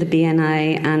research at the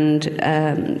BNI, and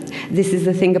this is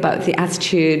the thing about the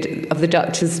attitude of the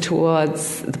doctors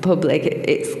towards the public.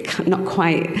 They're not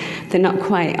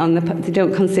quite on they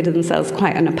don't consider themselves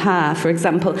quite on a par. For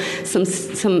example, some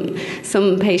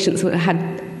patients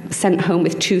had sent home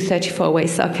with 2 34-way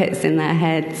sockets in their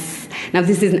heads. Now,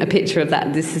 this isn't a picture of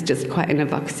that. This is just quite an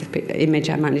evocative image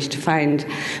I managed to find.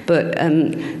 But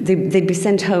they'd be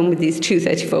sent home with these 2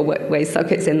 34-way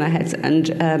sockets in their heads,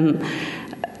 and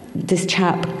this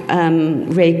chap,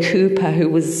 Ray Cooper, who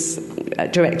was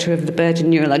director of the Burden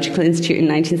Neurological Institute in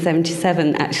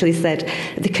 1977, actually said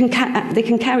they can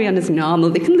carry on as normal,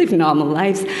 they can live normal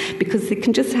lives because they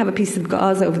can just have a piece of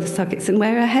gauze over the sockets and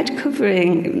wear a head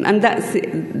covering. And that's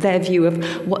their view of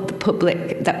what the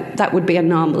public, that would be a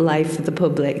normal life for the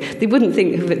public. They wouldn't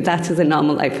think of that as a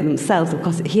normal life for themselves. Of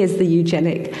course, here's the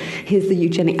eugenic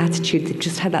attitude. They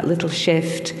just had that little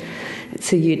shift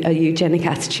to a eugenic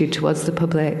attitude towards the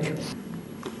public.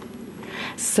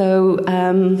 So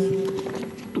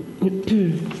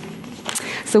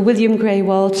William Gray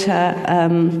Walter,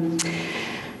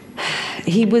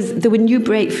 there were new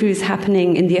breakthroughs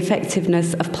happening in the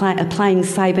effectiveness of applying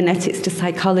cybernetics to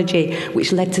psychology,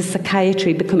 which led to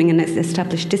psychiatry becoming an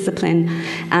established discipline.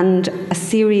 And as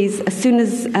soon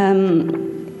as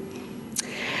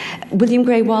William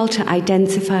Gray Walter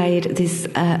identified this,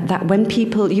 that when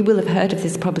people, you will have heard of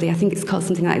this probably, I think it's called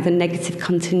something like the negative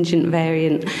contingent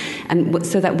variant, and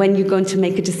so that when you're going to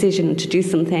make a decision to do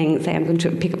something, say I'm going to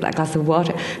pick up that glass of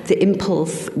water, the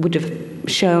impulse would have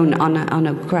shown on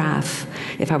a graph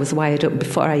if I was wired up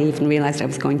before I even realised I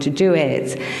was going to do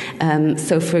it.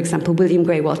 So, for example, William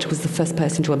Gray Walter was the first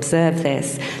person to observe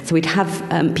this. So we'd have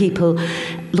people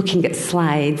looking at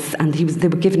slides, and they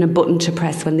were given a button to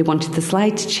press when they wanted the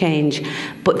slide to change,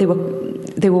 but they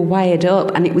were wired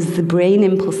up, and it was the brain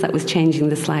impulse that was changing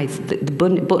the slides. The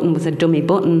button was a dummy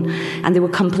button, and they were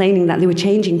complaining that they were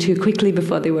changing too quickly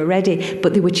before they were ready,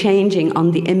 but they were changing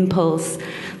on the impulse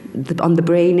on the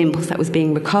brain impulse that was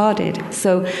being recorded.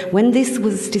 So when this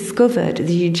was discovered,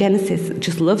 the eugenicists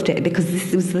just loved it, because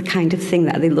this was the kind of thing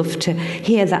that they loved to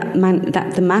hear, that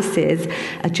the masses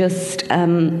are just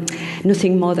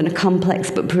nothing more than a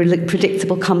complex but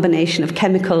predictable combination of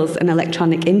chemicals and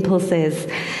electronic impulses.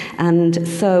 And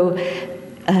so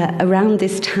around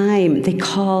this time, they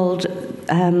called...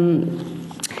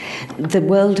 the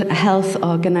World Health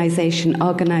Organization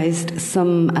organized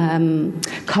some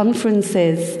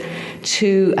conferences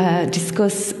to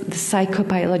discuss the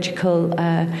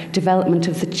psychobiological development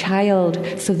of the child,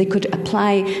 so they could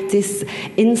apply this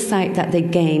insight that they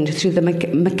gained through the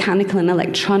mechanical and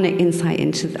electronic insight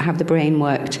into how the brain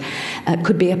worked,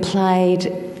 could be applied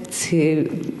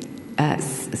to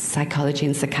psychology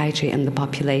and psychiatry and the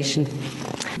population.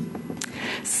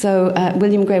 So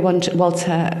William Gray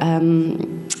Walter,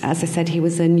 as I said, he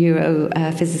was a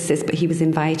neurophysicist, but he was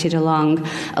invited along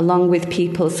with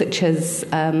people such as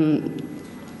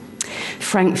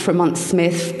Frank Fremont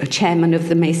Smith, chairman of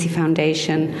the Macy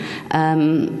Foundation,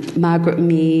 Margaret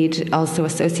Mead, also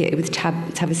associated with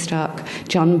Tavistock,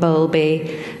 John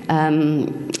Bowlby,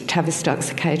 Tavistock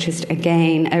psychiatrist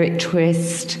again, Eric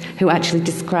Twist, who actually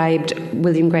described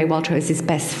William Gray Walter as his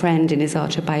best friend in his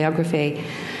autobiography.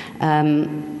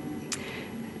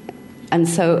 And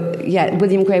so,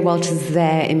 William Gray Walter's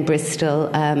there in Bristol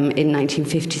in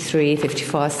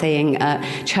 1953-54, saying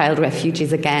child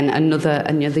refugees again,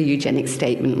 another eugenic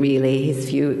statement, really, his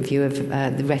view of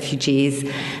the refugees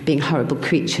being horrible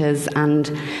creatures. And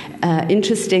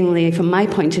interestingly, from my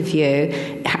point of view,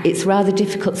 it's rather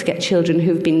difficult to get children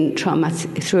who've been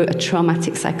through a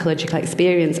traumatic psychological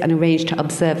experience and arrange to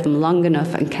observe them long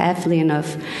enough and carefully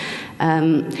enough.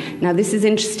 Now, this is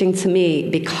interesting to me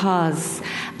because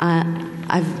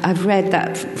I've read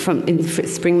that in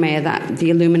Fritz Springmeier that the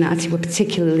Illuminati were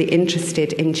particularly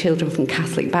interested in children from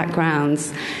Catholic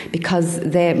backgrounds because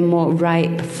they're more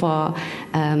ripe for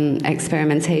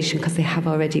experimentation, because they have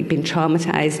already been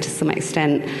traumatized to some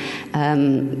extent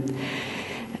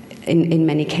in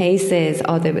many cases,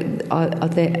 or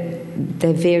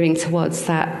they're veering towards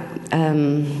that.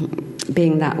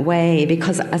 Being that way,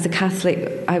 because as a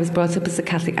Catholic, I was brought up as a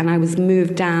Catholic, and I was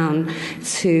moved down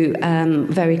to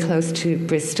very close to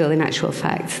Bristol, in actual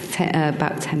fact,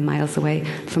 about 10 miles away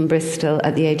from Bristol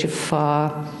at the age of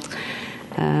 4.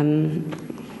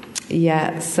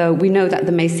 So we know that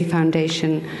the Macy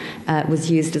Foundation was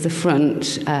used as a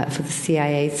front for the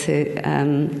CIA to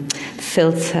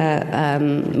filter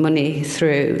money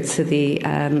through to the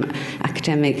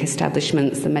academic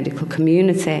establishments, the medical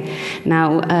community.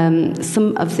 Now,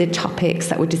 some of the topics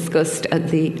that were discussed at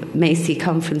the Macy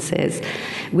conferences,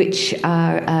 which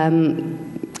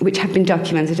have been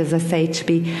documented, as I say, to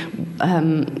be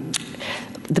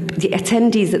the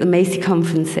attendees at the Macy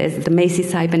conferences, the Macy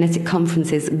cybernetic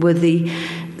conferences, were the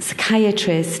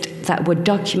psychiatrists that were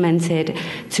documented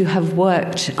to have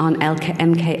worked on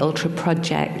MK Ultra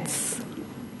projects.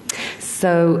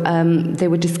 So they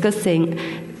were discussing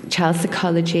child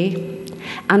psychology,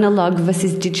 analog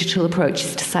versus digital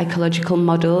approaches to psychological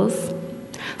models,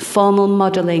 formal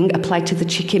modelling applied to the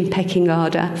chicken pecking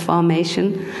order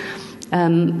formation,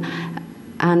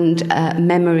 and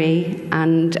memory,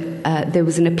 and there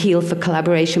was an appeal for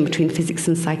collaboration between physics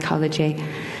and psychology.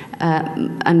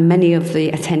 And many of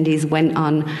the attendees went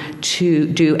on to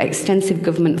do extensive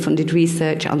government-funded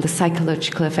research on the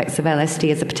psychological effects of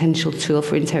LSD as a potential tool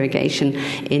for interrogation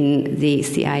in the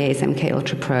CIA's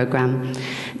MKUltra program.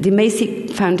 The Macy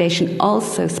Foundation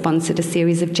also sponsored a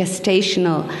series of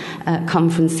gestational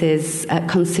conferences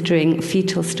considering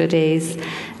fetal studies,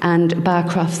 and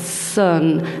Barcroft's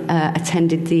son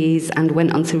attended these and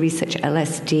went on to research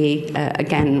LSD,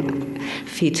 again,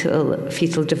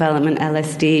 fetal development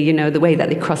LSD, you know, the way that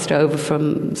they crossed over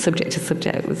from subject to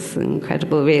subject was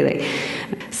incredible, really.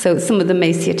 So some of the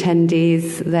Macy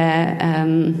attendees there,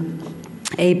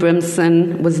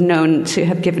 Abramson was known to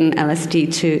have given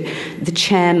LSD to the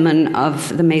chairman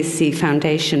of the Macy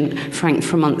Foundation, Frank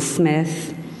Fremont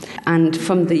Smith, and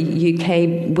from the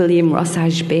UK, William Ross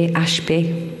Ashby.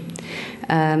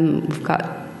 We've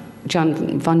got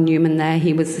John von Neumann there,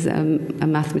 he was a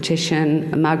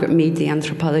mathematician, Margaret Mead, the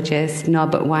anthropologist,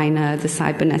 Norbert Weiner, the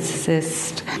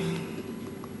cyberneticist.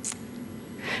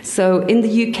 So in the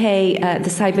UK, the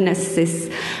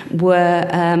cyberneticists were,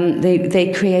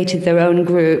 they created their own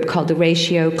group called the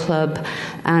Ratio Club,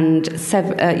 and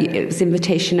it was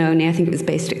invitation only, I think it was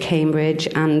based at Cambridge,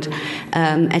 and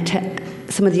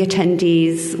some of the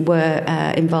attendees were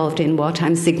involved in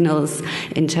wartime signals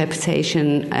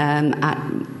interpretation at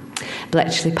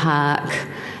Bletchley Park.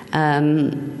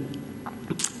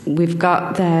 We've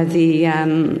got there the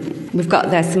we've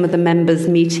got there some of the members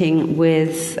meeting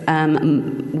with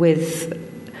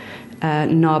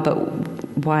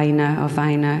Norbert Wiener,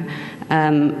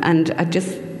 and I'd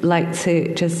just like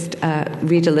to just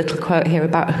read a little quote here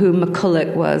about who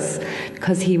McCulloch was,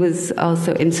 because he was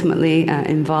also intimately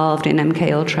involved in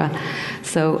MKUltra.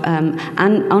 So,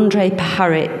 Andrei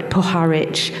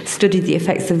Puharich studied the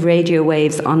effects of radio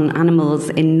waves on animals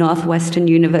in Northwestern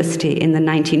University in the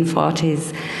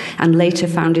 1940s, and later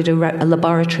founded a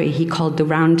laboratory he called the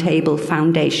Round Table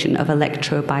Foundation of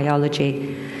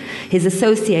Electrobiology. His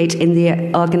associate in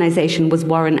the organisation was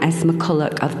Warren S.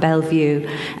 McCulloch of Bellevue,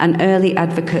 an early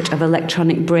advocate of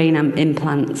electronic brain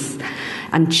implants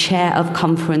and chair of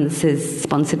conferences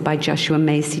sponsored by Joshua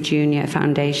Macy Jr.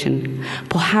 Foundation.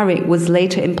 Puharich was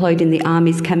later employed in the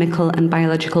Army's Chemical and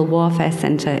Biological Warfare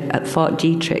Center at Fort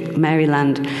Detrick,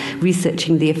 Maryland,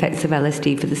 researching the effects of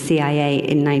LSD for the CIA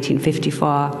in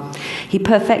 1954. He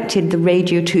perfected the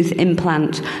radio tooth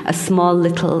implant, a small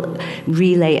little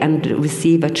relay and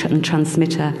receiver and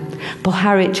transmitter.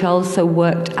 Puharich also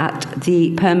worked at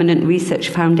the Permanent Research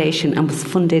Foundation and was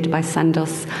funded by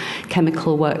Sandoz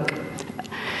Chemical Work.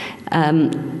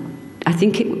 I've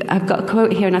got a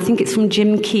quote here, and I think it's from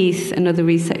Jim Keith, another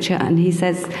researcher, and he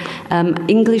says,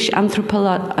 English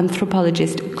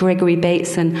anthropologist Gregory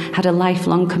Bateson had a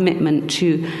lifelong commitment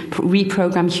to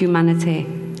reprogram humanity.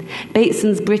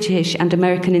 Bateson's British and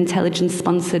American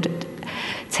intelligence-sponsored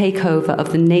takeover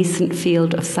of the nascent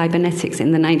field of cybernetics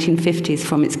in the 1950s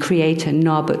from its creator,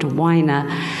 Norbert Wiener,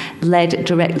 led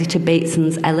directly to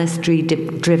Bateson's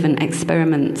LSD-driven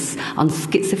experiments on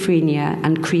schizophrenia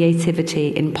and creativity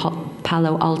in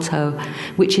Palo Alto,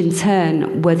 which in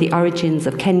turn were the origins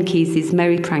of Ken Kesey's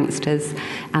Merry Pranksters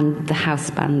and the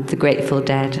house band The Grateful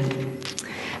Dead.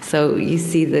 So you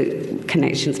see the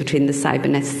connections between the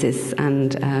cyberneticists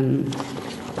and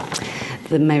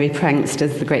the Merry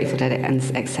Pranksters, the Grateful Dead,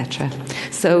 etc.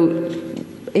 So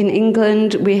in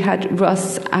England, we had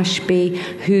Ross Ashby,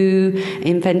 who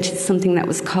invented something that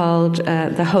was called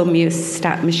the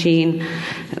homeostat machine,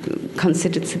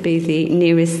 considered to be the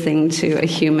nearest thing to a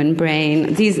human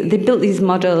brain. They built these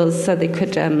models so they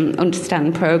could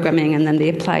understand programming, and then they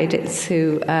applied it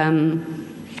to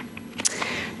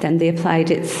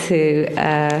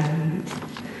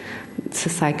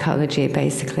psychology,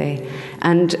 basically.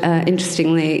 And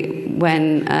interestingly,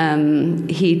 when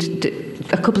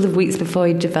a couple of weeks before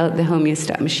he developed the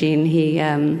homeostat machine, he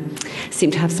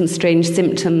seemed to have some strange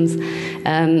symptoms.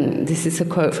 This is a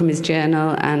quote from his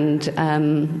journal, and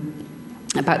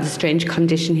about the strange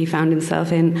condition he found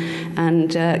himself in.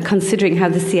 And considering how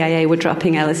the CIA were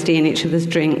dropping LSD in each other's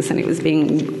drinks, and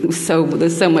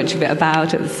there's so much of it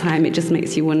about at the time, it just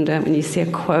makes you wonder when you see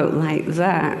a quote like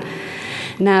that.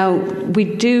 Now, we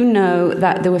do know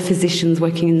that there were physicians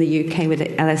working in the UK with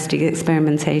LSD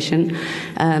experimentation.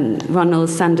 Ronald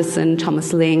Sanderson,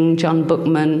 Thomas Ling, John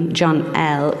Bookman, John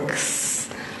Elks,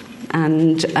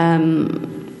 and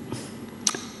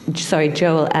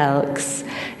Joel Elks,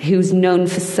 who's known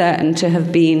for certain to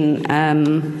have been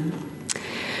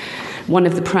one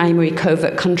of the primary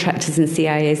covert contractors in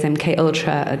CIA's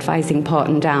MKUltra, advising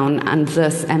Porton Down and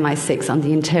thus MI6 on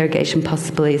the interrogation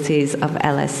possibilities of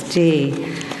LSD.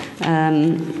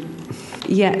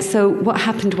 So what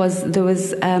happened was there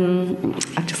was...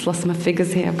 I've just lost my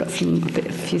figures here. I've got a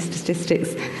few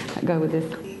statistics that go with this.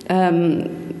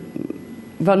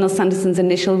 Ronald Sanderson's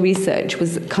initial research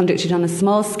was conducted on a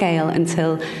small scale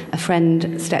until a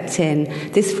friend stepped in.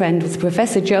 This friend was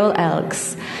Professor Joel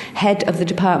Elks, head of the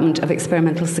Department of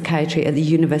Experimental Psychiatry at the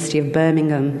University of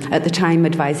Birmingham, at the time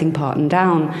advising Porton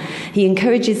Down. He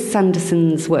encourages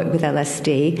Sanderson's work with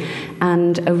LSD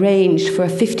and arranged for a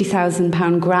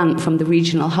 £50,000 grant from the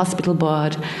Regional Hospital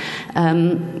Board.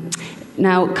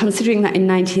 Now, considering that in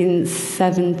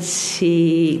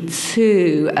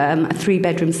 1972, a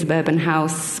three-bedroom suburban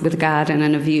house with a garden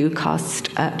and a view cost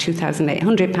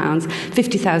 £2,800,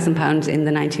 £50,000 in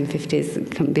the 1950s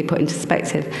can be put into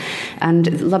perspective.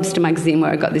 And Lobster magazine,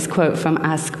 where I got this quote from,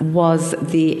 asked, was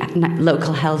the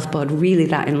local health board really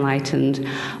that enlightened,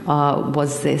 or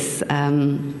was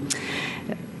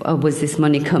this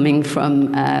money coming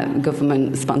from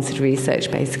government-sponsored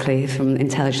research, basically, from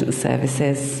intelligence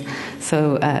services?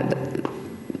 So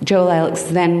Joel Elks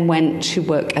then went to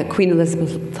work at Queen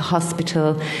Elizabeth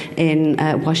Hospital in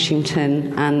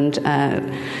Washington and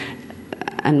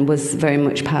was very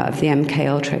much part of the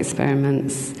MKUltra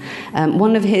experiments.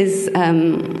 One of his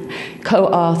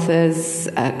co-authors,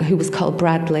 who was called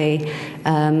Bradley,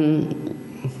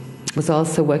 was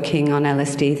also working on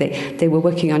LSD. They were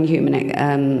working on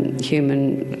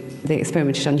they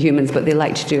experimented on humans, but they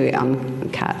liked to do it on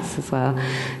cats as well,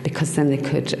 because then they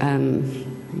could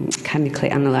chemically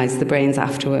analyse the brains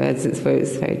afterwards. It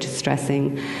was very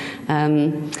distressing.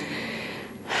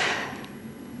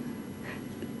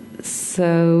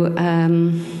 So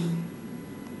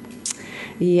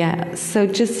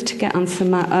just to get onto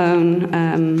my own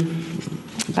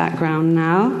background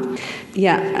now.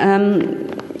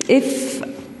 If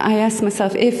I asked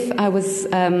myself if I was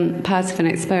part of an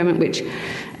experiment, which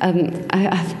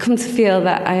I've come to feel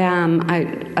that I am.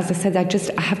 As I said, I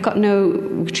have got no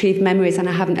retrieved memories, and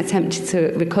I haven't attempted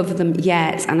to recover them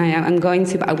yet, and I'm going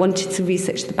to. But I wanted to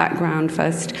research the background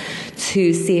first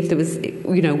to see if there was,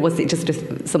 was it just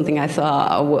something I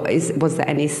thought, or was there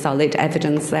any solid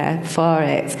evidence there for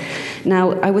it?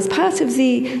 Now, I was part of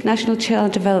the National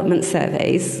Child Development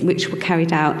Surveys, which were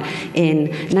carried out in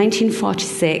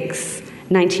 1946.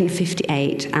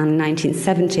 1958 and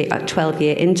 1970 at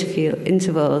 12-year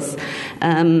intervals.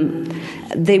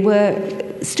 They were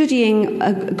studying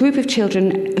a group of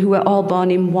children who were all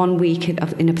born in 1 week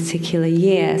in a particular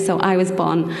year. So I was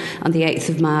born on the 8th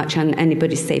of March, and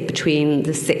anybody, say, between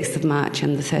the 6th of March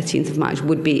and the 13th of March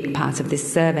would be part of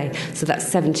this survey. So that's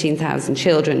 17,000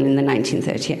 children in the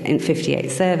 1958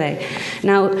 survey.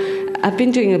 Now, I've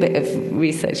been doing a bit of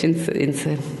research into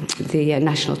the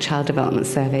National Child Development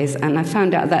Surveys, and I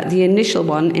found out that the initial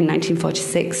one in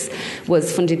 1946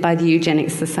 was funded by the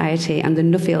Eugenics Society and the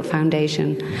Nuffield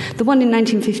Foundation. The one in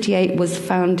 1958 was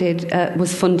funded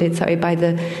by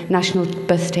the National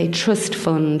Birthday Trust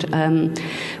Fund,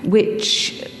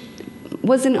 which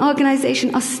was an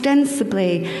organisation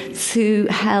ostensibly to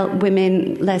help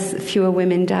fewer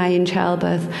women die in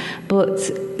childbirth, but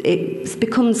it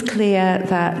becomes clear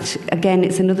that, again,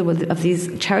 it's another one of these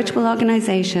charitable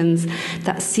organisations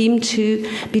that seem to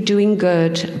be doing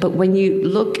good, but when you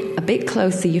look a bit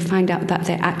closer, you find out that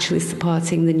they're actually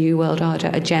supporting the New World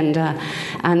Order agenda.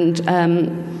 And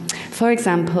for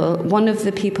example, one of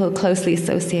the people closely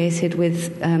associated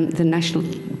with the National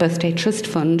Birthday Trust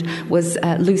Fund was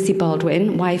Lucy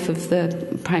Baldwin, wife of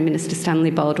the Prime Minister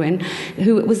Stanley Baldwin,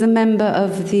 who was a member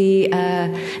of the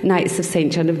Knights of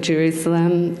St. John of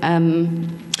Jerusalem.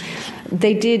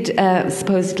 They did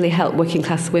supposedly help working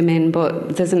class women,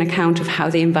 but there's an account of how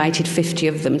they invited 50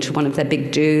 of them to one of their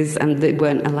big do's, and they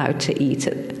weren't allowed to eat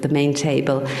at the main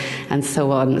table, and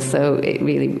so on. So it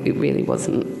really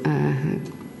wasn't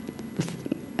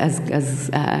as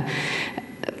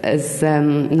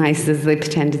nice as they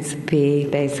pretended to be,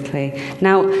 basically.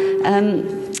 Now,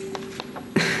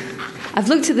 I've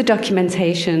looked at the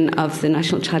documentation of the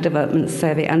National Child Development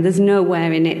Survey, and there's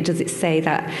nowhere in it does it say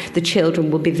that the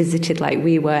children will be visited like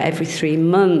we were every 3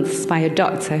 months by a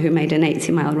doctor who made an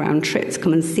 80-mile round trip to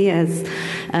come and see us.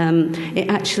 It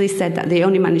actually said that they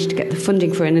only managed to get the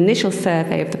funding for an initial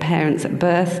survey of the parents at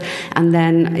birth, and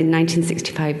then in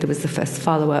 1965 there was the first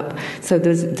follow-up. So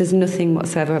there's nothing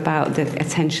whatsoever about the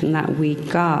attention that we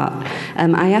got.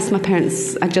 I asked my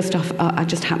parents, I just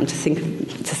happened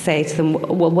to say to them,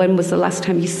 well, when was the last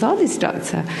time you saw this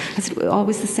doctor? I said,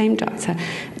 always the same doctor.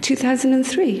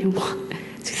 2003.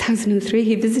 2003,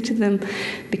 he visited them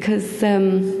because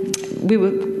we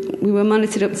were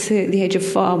monitored up to the age of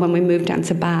 4 when we moved down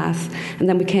to Bath, and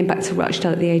then we came back to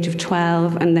Rochdale at the age of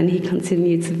 12, and then he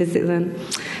continued to visit them.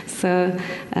 So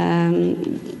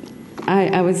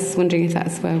I was wondering if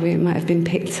that's where we might have been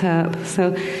picked up.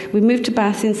 So we moved to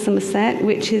Bath in Somerset,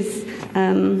 which is,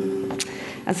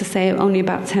 as I say, only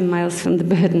about 10 miles from the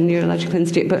Burden Neurological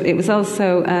Institute, but it was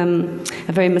also a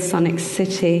very Masonic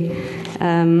city.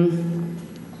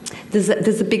 There's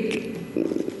a big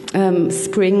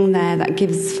spring there that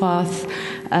gives forth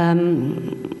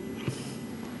 1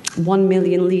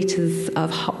 million litres of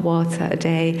hot water a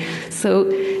day. So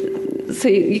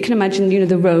you can imagine,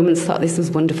 the Romans thought this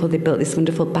was wonderful. They built this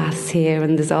wonderful baths here,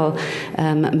 and there's all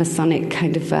Masonic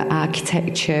kind of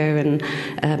architecture and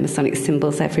Masonic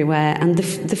symbols everywhere. And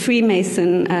the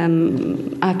Freemason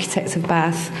architect of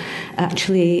Bath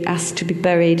actually asked to be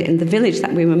buried in the village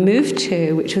that we were moved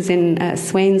to, which was in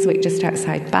Swainswick, just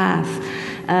outside Bath.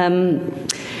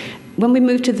 When we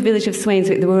moved to the village of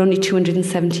Swainswick, there were only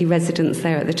 270 residents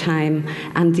there at the time,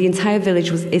 and the entire village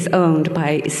is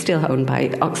still owned by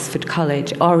Oxford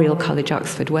College, Oriel College,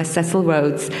 Oxford, where Cecil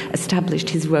Rhodes established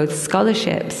his Rhodes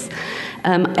Scholarships.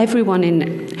 Now,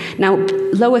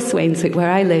 Lower Swainswick,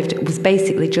 where I lived, was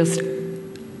basically just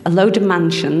a load of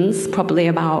mansions, probably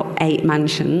about 8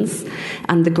 mansions,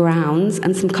 and the grounds,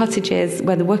 and some cottages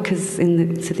where the workers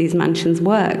to these mansions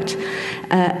worked.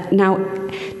 Now,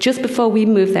 just before we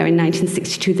moved there in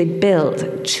 1962, they built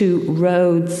 2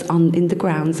 roads in the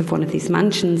grounds of one of these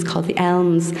mansions called the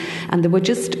Elms, and there were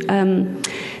just 10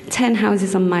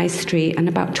 houses on my street and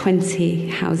about 20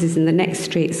 houses in the next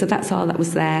street. So that's all that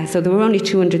was there. So there were only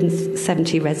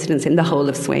 270 residents in the whole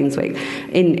of Swainswick.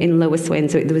 In Lower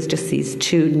Swainswick, there was just these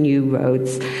 2 new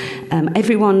roads.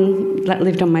 Everyone that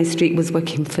lived on my street was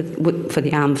working for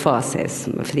the armed forces,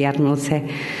 for the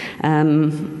Admiralty.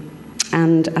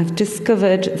 And I've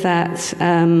discovered that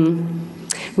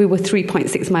we were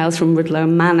 3.6 miles from Rudloe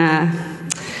Manor.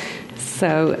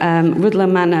 So Rudloe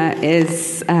Manor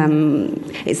is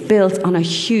it's built on a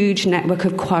huge network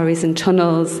of quarries and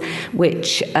tunnels,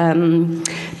 which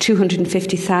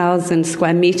 250,000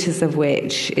 square metres of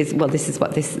which is, well, this is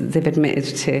what they've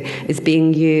admitted to, is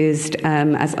being used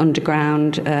as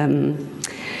underground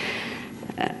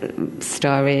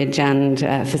storage and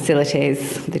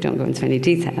facilities. They don't go into any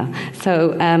detail.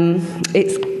 So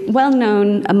it's well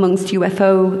known amongst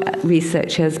UFO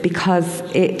researchers because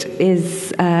it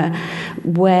is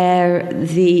where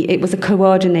it was a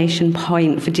coordination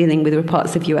point for dealing with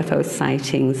reports of UFO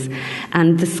sightings,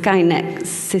 and the Skynet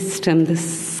system, the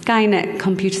Skynet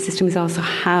computer system, is also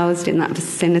housed in that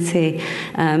vicinity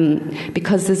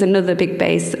because there's another big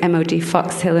base, MOD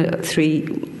Fox Hill, 3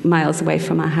 miles away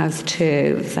from our house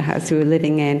too. It's the house we were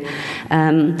living in.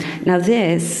 Now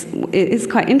this is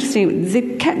quite interesting. They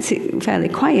kept it fairly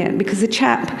quiet because a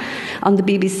chap on the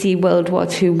BBC World War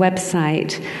II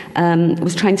website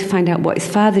was trying to find out what his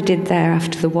father did there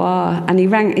after the war, and he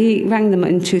rang them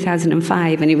in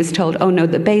 2005, and he was told, oh no,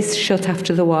 the base shut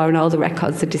after the war and all the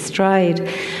records are destroyed.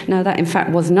 Now that in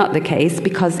fact was not the case,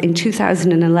 because in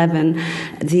 2011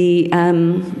 the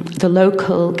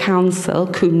local council,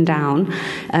 Coombe Down,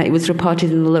 it was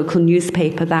reported in the local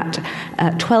newspaper that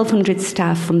 1,200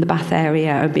 staff from the Bath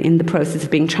area are in the process of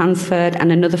being transferred,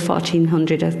 and another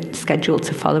 1,400 are scheduled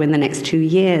to follow in the next 2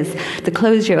 years. The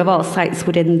closure of all sites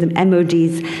would end the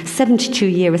MOD's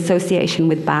 72-year association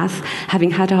with Bath,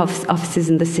 having had offices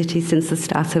in the city since the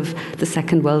start of the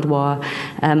Second World War.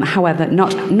 However,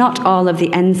 not all of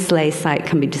the Ensley site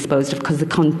can be disposed of because the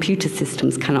computer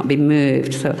systems cannot be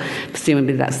moved. So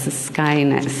presumably that's the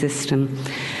Skynet system.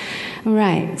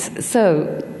 Right, so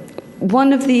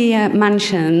one of the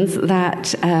mansions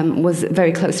that was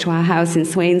very close to our house in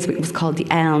Swainswick was called the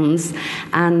Elms,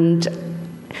 and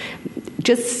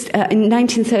just in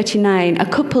 1939 a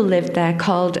couple lived there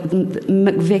called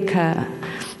McVicar,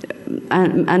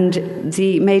 and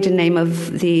the maiden name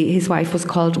of his wife was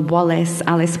called Wallace,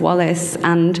 Alice Wallace,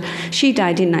 and she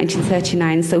died in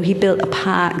 1939, so he built a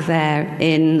park there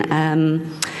in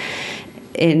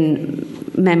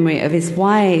memory of his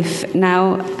wife.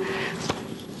 Now,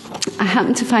 I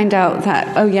happened to find out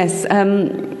that,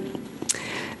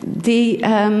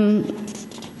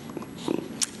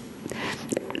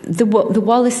 the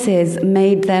Wallaces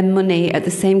made their money at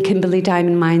the same Kimberley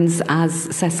diamond mines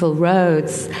as Cecil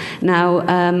Rhodes. Now,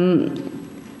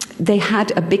 they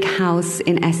had a big house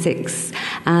in Essex,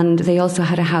 and they also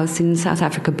had a house in South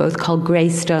Africa, both called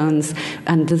Greystones,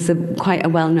 and there's quite a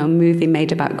well-known movie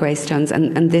made about Greystones,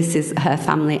 and this is her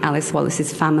family, Alice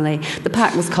Wallace's family. The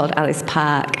park was called Alice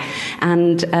Park,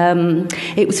 and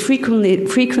it was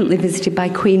frequently visited by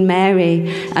Queen Mary,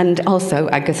 and also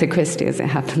Agatha Christie, as it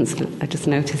happens, I just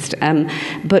noticed.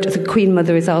 But the Queen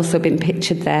Mother has also been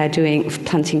pictured there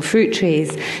planting fruit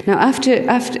trees. Now, after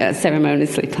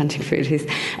ceremoniously planting fruit trees,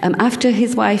 after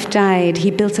his wife died,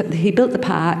 he built the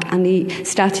park, and he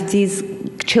started these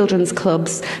children's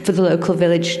clubs for the local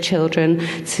village children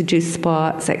to do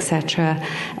sports, etc.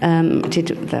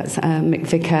 That's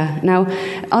McVicar. Now,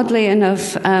 oddly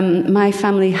enough, my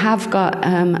family have got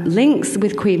links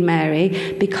with Queen Mary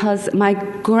because my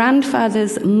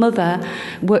grandfather's mother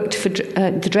worked for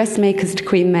the dressmakers to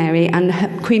Queen Mary, and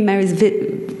Queen Mary's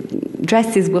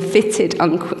dresses were fitted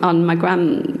on my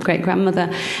great-grandmother,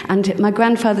 and my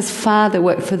grandfather's father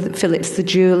worked for Phillips the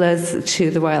jewellers to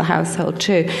the royal household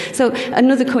too. So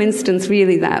another coincidence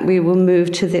really that we will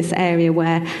move to this area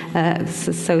where it's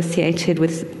associated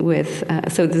with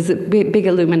so there's a big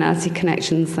Illuminati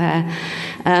connections there.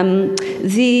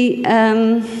 The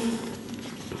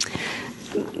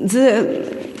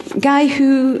guy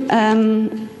who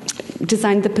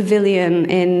designed the pavilion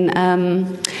in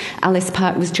Alice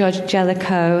Park was George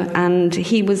Jellicoe, and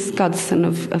he was godson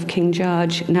of King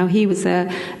George. Now, he was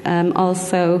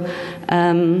also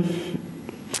a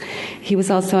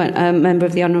member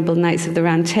of the Honourable Knights of the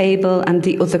Round Table and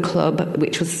the other club,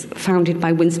 which was founded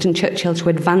by Winston Churchill to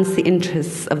advance the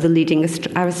interests of the leading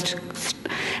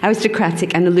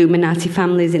aristocratic and Illuminati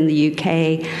families in the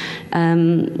UK.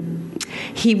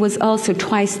 he was also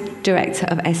twice director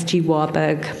of S.G.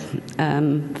 Warburg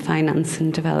Finance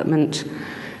and Development.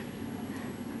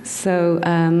 So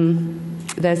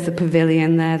there's the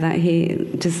pavilion there that he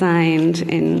designed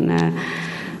in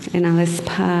Alice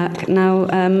Park. Now,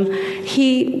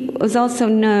 he was also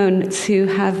known to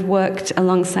have worked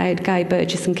alongside Guy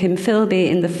Burgess and Kim Philby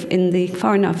in the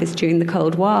Foreign Office during the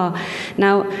Cold War.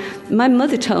 Now, my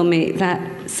mother told me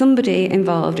that somebody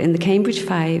involved in the Cambridge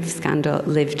 5 scandal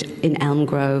lived in Elm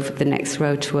Grove, the next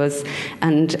road to us.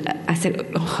 And I said,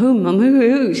 oh, who, Mum,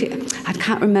 who? I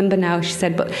can't remember now, she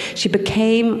said, but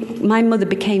my mother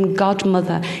became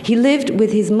godmother. He lived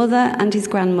with his mother and his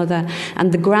grandmother,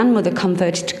 and the grandmother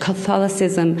converted to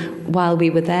Catholicism while we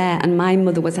were there, and my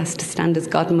mother was asked to stand as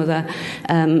godmother.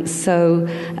 So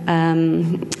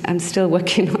I'm still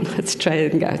working on, let's try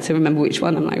and get to remember which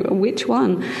one. I'm like, well, which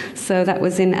one? So that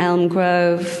was in Elm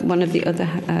Grove, one of the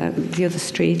other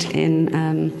street in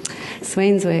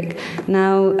Swainswick.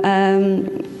 Now,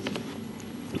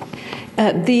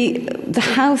 the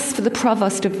house for the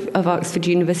provost of Oxford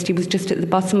University was just at the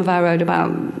bottom of our road,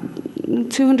 about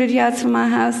 200 yards from our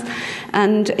house.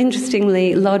 And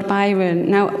interestingly, Lord Byron,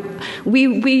 now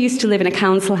we used to live in a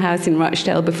council house in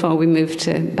Rochdale before we moved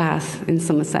to Bath in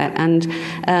Somerset, and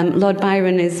Lord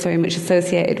Byron is very much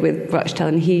associated with Rochdale,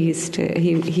 and he used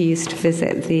to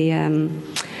visit the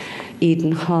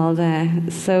Eden Hall there.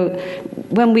 So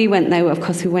when we went there, of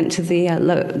course, we went to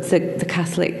the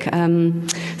Catholic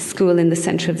school in the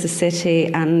centre of the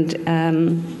city, and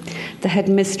the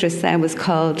headmistress there was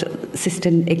called Sister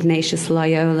Ignatius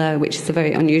Loyola, which is a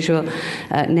very unusual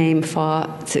name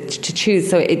to choose.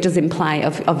 So it does imply,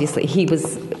 obviously,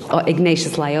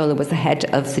 Ignatius Loyola was the head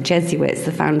of the Jesuits,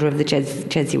 the founder of the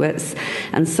Jesuits,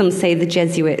 and some say the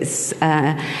Jesuits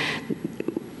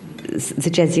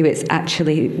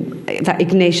actually, that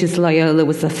Ignatius Loyola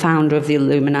was the founder of the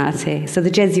Illuminati. So the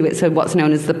Jesuits are what's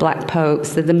known as the Black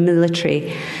Popes. They're the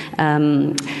military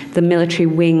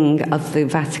wing of the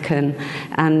Vatican.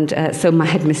 And so my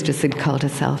headmistress had called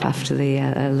herself after the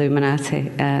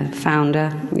Illuminati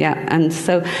founder. Yeah. And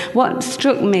so what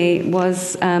struck me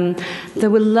was there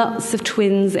were lots of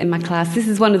twins in my class. This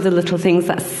is one of the little things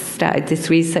that started this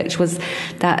research, was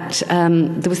that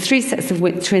there was 3 sets of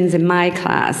twins in my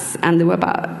class, and there were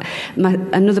about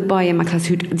another boy in my class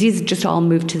these just all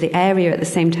moved to the area at the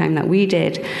same time that we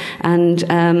did, and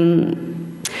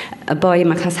a boy in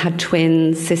my class had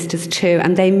twin sisters too,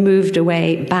 and they moved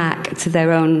away back to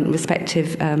their own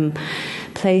respective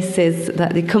places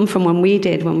that they come from when we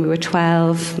were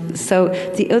 12. So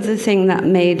the other thing that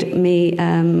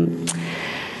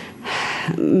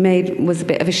was a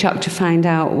bit of a shock to find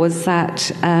out was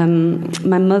that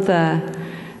my mother,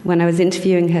 when I was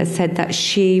interviewing her, said that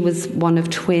she was one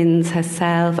of twins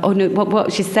herself. Oh no,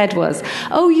 what she said was,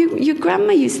 oh, your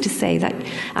grandma used to say that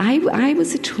I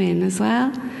was a twin as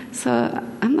well. So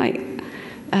I'm like,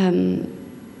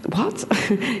 what?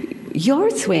 You're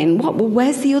a twin? What? Well,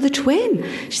 where's the other twin?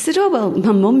 She said, oh, well,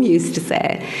 my mum used to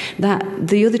say that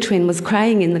the other twin was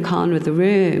crying in the corner of the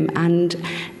room, and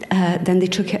then they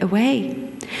took it away.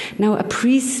 Now, a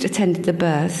priest attended the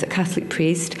birth, a Catholic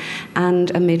priest, and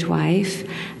a midwife,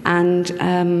 and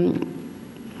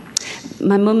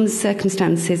my mum's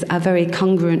circumstances are very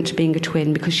congruent to being a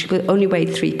twin, because she only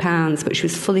weighed 3 pounds, but she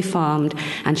was fully formed,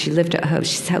 and she lived at home.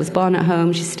 She was born at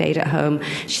home, she stayed at home,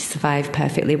 she survived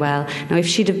perfectly well. Now, if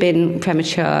she'd have been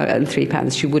premature and 3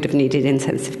 pounds, she would have needed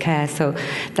intensive care, so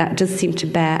that does seem to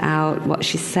bear out what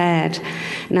she said.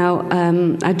 Now,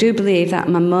 I do believe that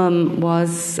my mum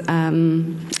was...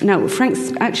 now,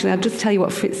 actually, I'll just tell you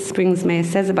what Fritz Springsmeyer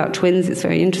says about twins. It's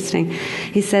very interesting.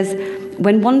 He says,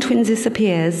 when one twin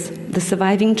disappears, the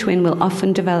surviving twin will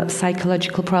often develop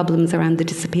psychological problems around the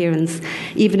disappearance,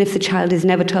 even if the child is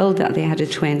never told that they had a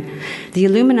twin. The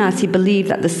Illuminati believe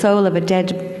that the soul of a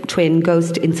dead twin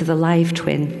goes into the live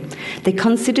twin. They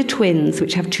consider twins,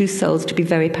 which have 2 souls, to be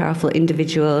very powerful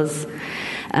individuals.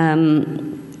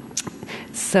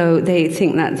 So they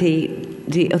think that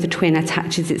the other twin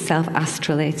attaches itself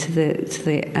astrally to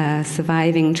the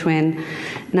surviving twin.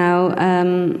 Now,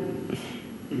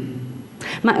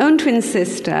 my own twin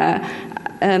sister,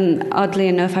 oddly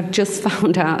enough, I've just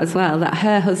found out as well that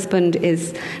her husband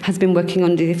has been working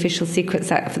under the Official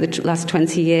Secrets Act for the last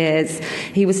 20 years.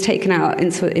 He was taken out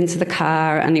into the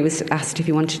car, and he was asked if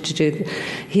he wanted to do...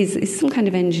 He's some kind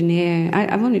of engineer.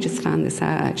 I've only just found this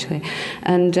out, actually.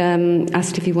 And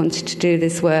asked if he wanted to do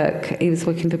this work. He was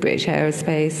working for British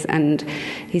Aerospace, and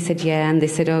he said, yeah. And they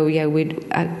said, oh, yeah,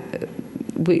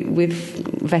 we've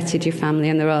vetted your family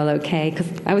and they're all okay. Because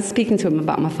I was speaking to him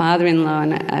about my father-in-law,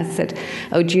 and I said,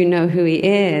 oh, do you know who he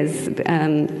is?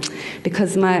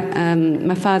 Because my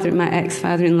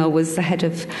ex-father-in-law was the head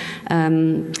of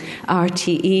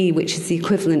RTE, which is the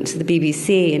equivalent to the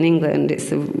BBC in England. It's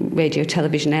the radio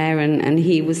television air, and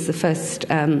he was the first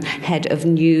head of the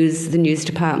news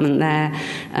department there,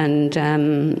 and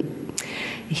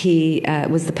he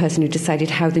was the person who decided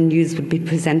how the news would be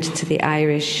presented to the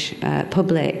Irish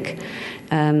public.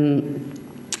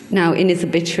 Now, in his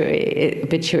obituary,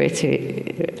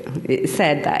 it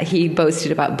said that he boasted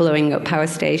about blowing up power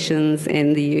stations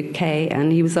in the UK,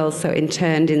 and he was also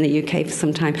interned in the UK for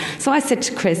some time. So I said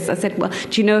to Chris, I said, well,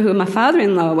 do you know who my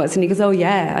father-in-law was? And he goes, oh,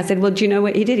 yeah. I said, well, do you know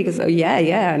what he did? He goes, oh,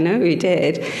 yeah, I know who he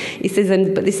did. He says,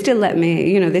 but they still let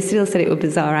me, they still said it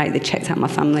was all right. They checked out my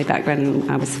family background,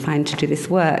 and I was fine to do this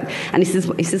work. And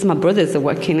he says my brothers are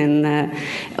working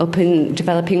up in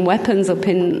developing weapons up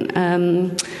in, I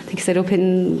think he said up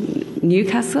in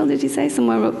Newcastle, did he say?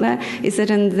 Somewhere up there. He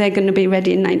said, and they're going to be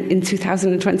ready in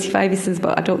 2025. He says,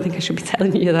 but I don't think I should be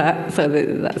telling you that. So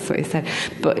that's what he said.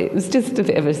 But it was just a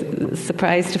bit of a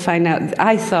surprise to find out.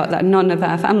 I thought that none of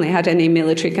our family had any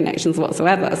military connections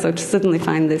whatsoever. So to suddenly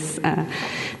find these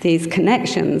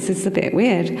connections is a bit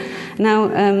weird. Now,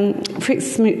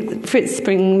 Fritz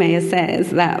Springmeier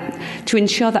says that to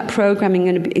ensure that programming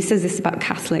and he says this about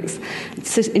Catholics,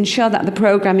 to ensure that the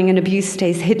programming and abuse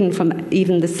stays hidden from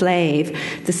even the slave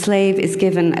is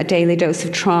given a daily dose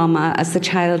of trauma as it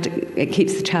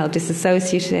keeps the child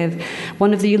disassociative.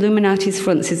 One of the Illuminati's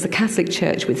fronts is the Catholic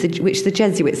Church, which the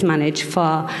Jesuits manage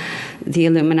for the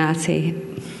Illuminati.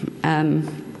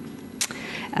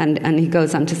 And he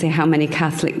goes on to say how many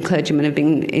Catholic clergymen have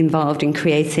been involved in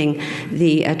creating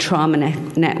the trauma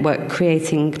network,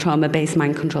 creating trauma-based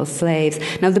mind control slaves.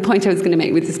 Now, the point I was going to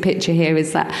make with this picture here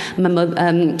is that my mother,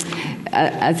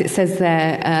 as it says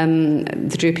there,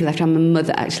 the droopy left eye, my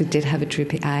mother actually did have a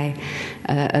droopy eye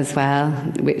as well,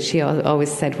 which she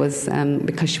always said was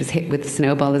because she was hit with a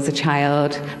snowball as a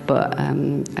child. But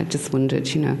I just wondered,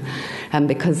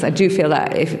 because I do feel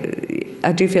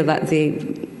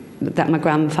that my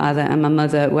grandfather and my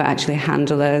mother were actually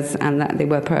handlers and that they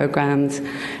were programmed.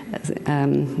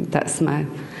 That's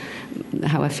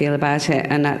how I feel about it,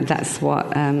 and that's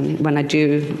what when I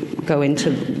do go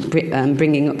into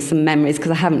bringing up some memories,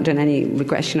 because I haven't done any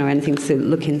regression or anything to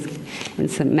look in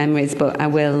some memories, but I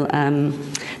will.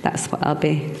 That's what I'll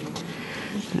be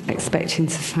expecting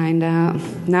to find out.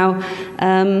 Now,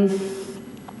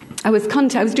 I was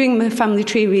doing my family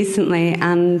tree recently,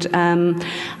 and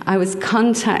I was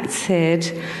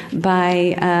contacted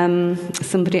by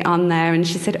somebody on there, and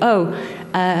she said, "Oh,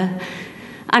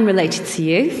 I'm related to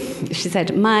you." She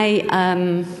said, "My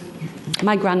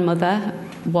grandmother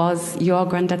was your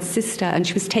granddad's sister, and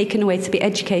she was taken away to be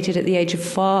educated at the age of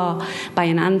 4 by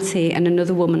an auntie and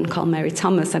another woman called Mary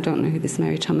Thomas." I don't know who this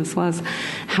Mary Thomas was.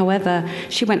 However,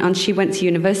 she went to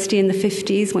university in the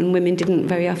 50s when women didn't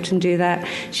very often do that.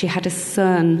 She had a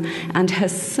son, and her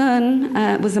son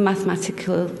was a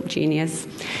mathematical genius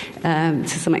to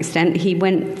some extent. He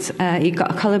got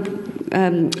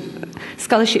a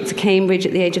scholarship to Cambridge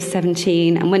at the age of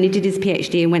 17, and when he did his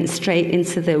PhD, he went straight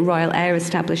into the Royal Air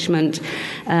Establishment.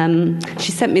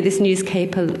 She sent me this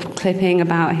newspaper clipping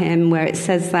about him where it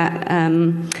says that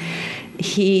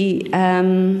he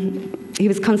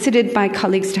was considered by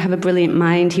colleagues to have a brilliant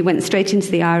mind. He went straight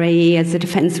into the RAE as a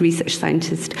defence research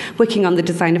scientist, working on the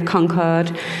design of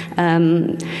Concorde.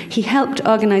 He helped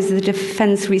organise the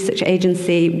Defence Research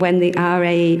Agency when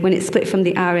it split from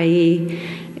the RAE.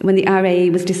 When the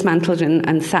RAE was dismantled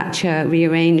and Thatcher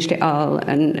rearranged it all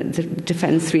and the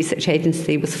Defence Research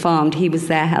Agency was formed, he was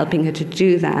there helping her to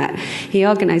do that. He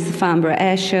organised the Farnborough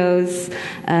Air Shows.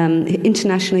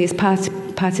 Internationally, his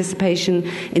participation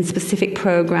in specific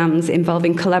programmes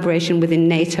involving collaboration within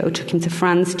NATO took him to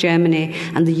France, Germany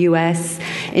and the US,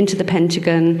 into the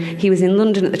Pentagon. He was in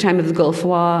London at the time of the Gulf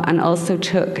War and also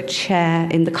took a chair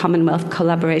in the Commonwealth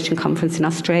Collaboration Conference in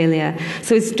Australia.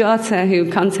 So his daughter, who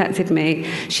contacted me,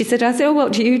 she said, "Oh,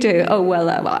 what do you do?" "Oh, well,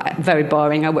 very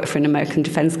boring. I work for an American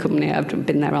defence company. I've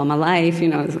been there all my life."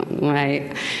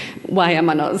 Right. Why am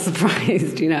I not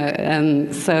surprised?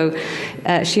 So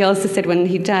she also said when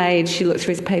he died, she looked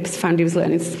through his papers, found he was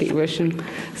learning to speak Russian.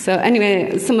 So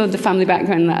anyway, some of the family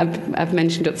background that I've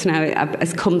mentioned up to now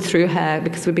has come through her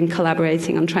because we've been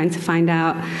collaborating on trying to find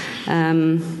out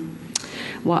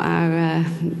what our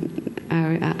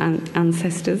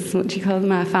ancestors, what do you call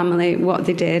them, our family, what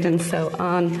they did and so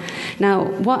on. Now,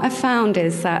 what I found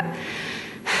is that,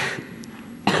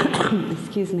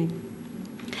 excuse me,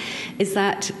 is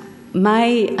that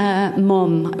My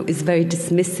mum is very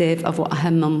dismissive of what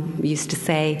her mum used to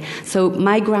say. So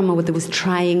my grandmother was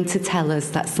trying to tell us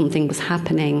that something was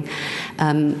happening.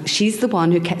 She's the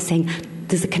one who kept saying,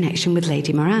 there's a connection with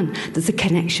Lady Moran. There's a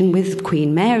connection with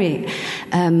Queen Mary,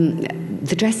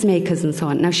 the dressmakers and so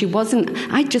on. Now, she wasn't...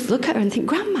 I'd just look at her and think,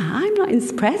 Grandma, I'm not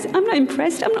impressed. I'm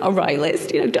not a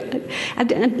royalist. You know, I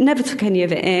never took any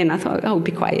of it in. I thought, oh,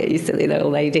 be quiet, you silly little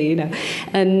lady, you know.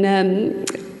 And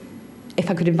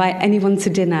if I could invite anyone to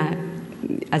dinner,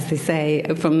 as they say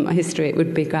from history, it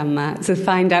would be Grandma, to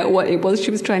find out what it was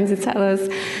she was trying to tell us.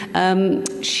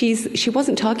 She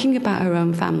wasn't talking about her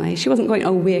own family. She wasn't going,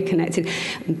 oh, we're connected,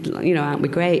 you know, aren't we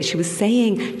great? She was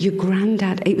saying, your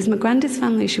granddad, it was my granddad's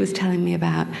family she was telling me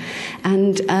about.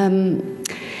 And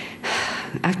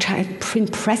I've tried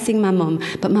impressing my mum,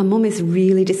 but my mum is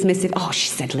really dismissive. Oh, she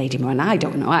said Lady Moran, I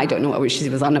don't know what she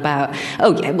was on about.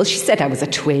 Oh, yeah, well, she said I was a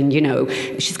twin, you know.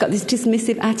 She's got this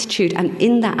dismissive attitude, and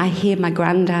in that I hear my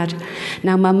granddad.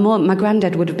 Now, my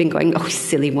granddad would have been going, oh,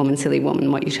 silly woman,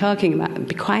 what are you talking about?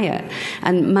 Be quiet.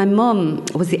 And my mum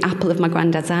was the apple of my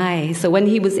granddad's eye. So when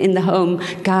he was in the Home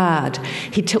Guard,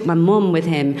 he took my mum with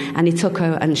him, and he took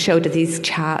her and showed her these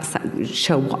charts that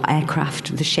show what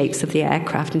aircraft, the shapes of the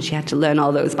aircraft, and she had to learn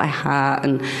all those by heart,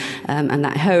 and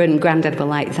that her and Grandad were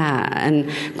like that, and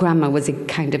Grandma was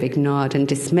kind of ignored and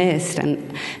dismissed.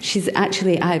 And she's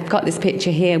actually, I've got this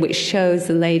picture here which shows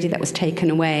the lady that was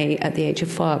taken away at the age of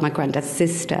 4, my Grandad's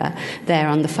sister, there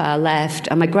on the far left,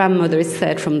 and my grandmother is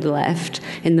third from the left,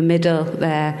 in the middle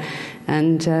there.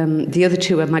 And the other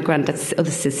two are my granddad's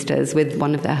other sisters with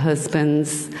one of their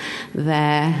husbands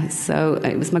there. So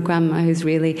it was my grandma who's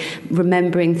really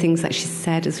remembering things that she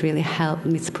said has really helped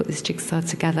me to put this jigsaw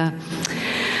together.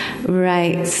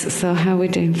 Right, so how are we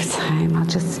doing for time? I'll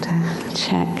just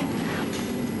check.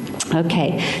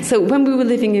 Okay, so when we were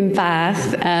living in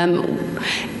Bath,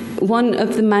 one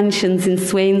of the mansions in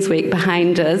Swanswick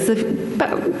behind us,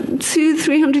 about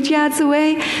 200-300 yards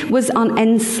away, was on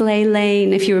Ensley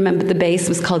Lane. If you remember, the base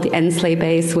was called the Ensley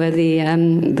base, where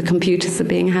the computers are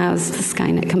being housed, the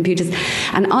Skynet computers.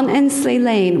 And on Ensley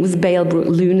Lane was Balebrook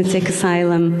Lunatic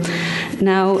Asylum.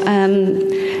 Now,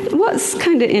 what's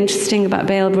kind of interesting about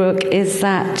Balebrook is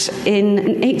that in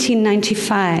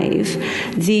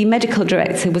 1895, the medical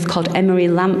director was called Emery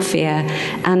Lamphere,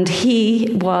 and he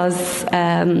was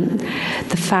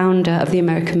the founder of the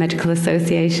American Medical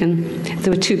Association.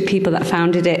 There were two people that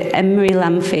founded it, Emery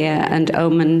Lamphere and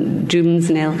Oman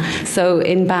Doomsnil. So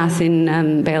in Bath, in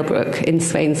Balebrook, in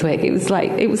Swanswick, it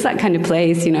was that kind of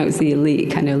place, you know, it was the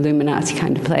elite kind of Illuminati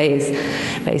kind of place,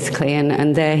 basically,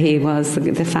 and there he was,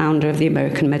 the founder of the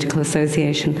American Medical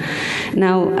Association.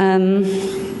 Now,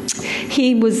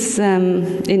 he was,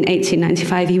 in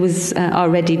 1895, he was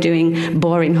already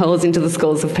boring holes into the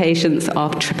skulls of patients, or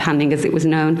trepanning as it was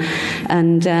known,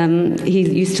 and he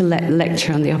used to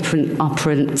lecture on the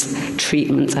operant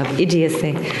treatment of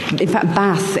idiocy. In fact,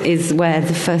 Bath is where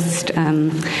the first,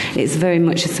 it's very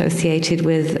much associated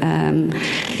with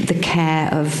the care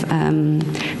of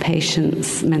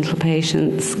patients, mental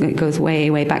patients. It goes way,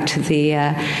 way back to the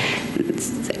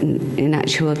in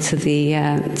actual to the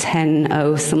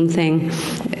 10-something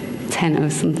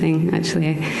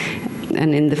actually,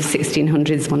 and in the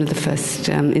 1600s one of the first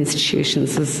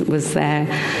institutions was there,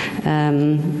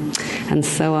 and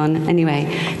so on. Anyway,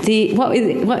 what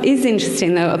is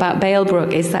interesting though about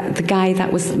Balebrook is that the guy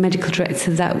that was medical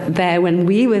director there when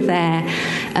we were there,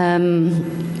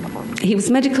 he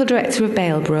was medical director of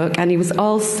Balebrook, and he was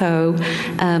also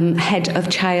head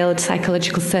of child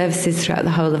psychological services throughout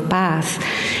the whole of Bath.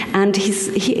 And he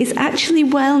is actually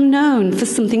well known for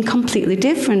something completely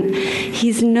different.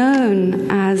 He's known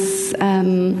as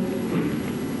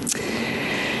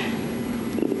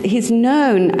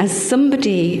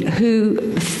somebody who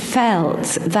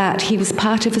felt that he was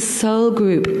part of a soul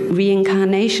group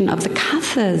reincarnation of the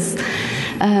Cathars.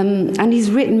 And he's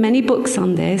written many books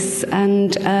on this,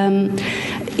 and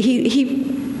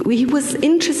he was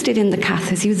interested in the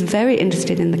Cathars. He was very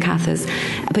interested in the Cathars,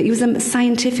 but he was a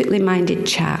scientifically minded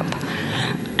chap.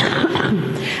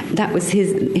 That was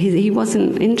he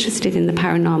wasn't interested in the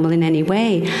paranormal in any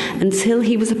way until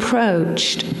he was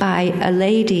approached by a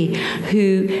lady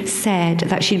who said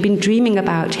that she'd been dreaming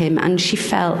about him, and she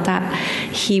felt that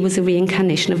he was a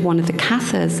reincarnation of one of the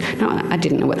Cathars. Now, I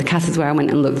didn't know what the Cathars were. I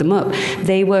went and looked them up.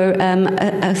 They were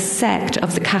a sect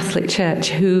of the Catholic Church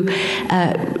who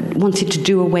wanted to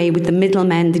do away with the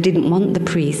middlemen. They didn't want the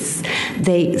priests.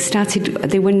 They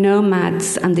were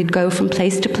nomads, and they'd go from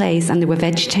place to place, and they were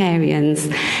vegetarians,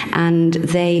 and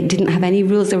they didn't have any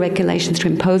rules or regulations to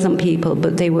impose on people,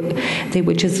 but they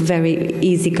were just very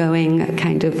easygoing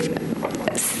kind of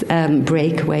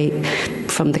breakaway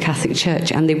from the Catholic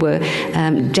Church, and they were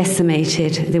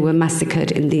decimated. They were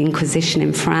massacred in the Inquisition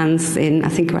in France in, I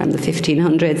think, around the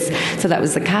 1500s. So that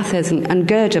was the Cathars, and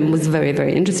Gurdon was very,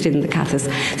 very interested in the Cathars.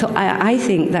 So I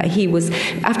think that he was,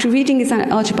 after reading his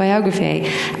autobiography,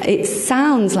 it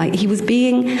sounds like he was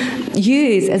being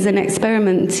used as an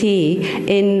experimentee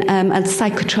in a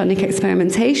psychotronic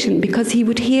experimentation, because he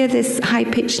would hear this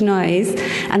high-pitched noise,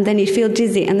 and then he'd feel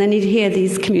dizzy, and then he'd hear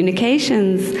these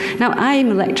communications. Now, I'm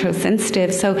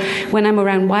electrosensitive, so when I'm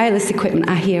around wireless equipment,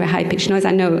 I hear a high-pitched noise.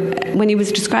 I know when he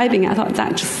was describing it, I thought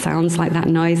that just sounds like that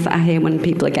noise that I hear when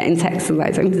people are getting texts and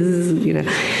like, you know,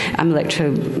 I'm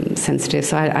electrosensitive,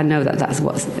 so I know that that's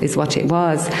what it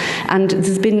was. And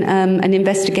there's been an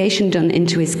investigation done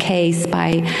into his case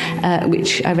by,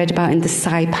 which I read about in the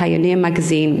Psi Pioneer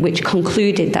magazine, which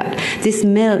concluded that this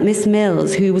Miss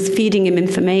Mills, who was feeding him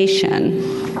information,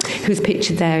 who's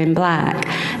pictured there in black,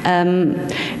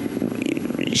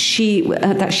 she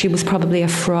was probably a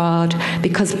fraud,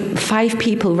 because 5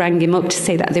 people rang him up to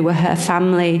say that they were her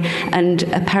family, and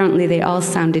apparently they all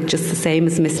sounded just the same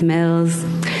as Miss Mills.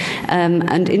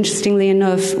 And interestingly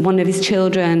enough, one of his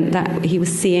children that he was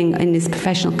seeing in his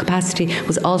professional capacity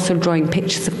was also drawing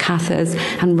pictures of Cathars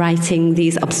and writing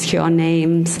these obscure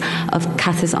names of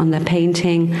Cathars on their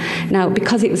painting. Now,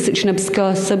 because it was such an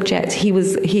obscure subject, he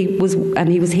was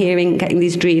getting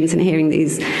these dreams and hearing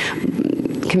these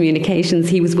communications,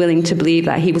 he was willing to believe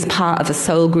that he was part of a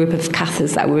soul group of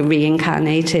Cathars that were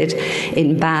reincarnated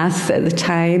in Bath at the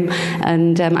time.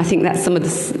 And I think that some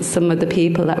of the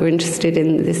people that were interested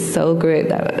in this soul group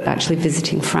that were actually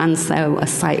visiting France, there, a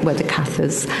site where the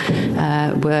Cathars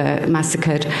were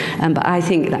massacred. But I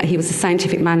think that he was a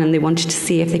scientific man, and they wanted to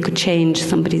see if they could change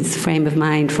somebody's frame of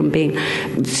mind from being,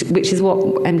 which is what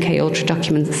MK Ultra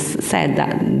documents said,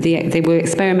 that they were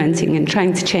experimenting and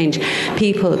trying to change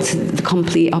people to the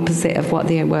complete opposite of what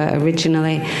they were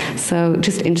originally. So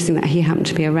just interesting that he happened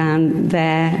to be around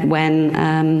there when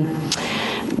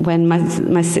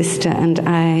my sister and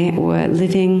I were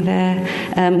living there.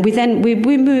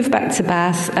 We moved back to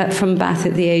Bath, from Bath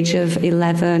at the age of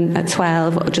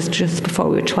 12, or just before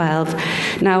we were 12.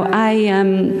 Now,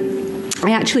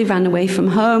 I actually ran away from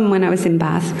home when I was in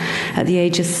Bath at the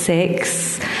age of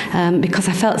 6, because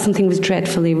I felt something was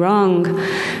dreadfully wrong.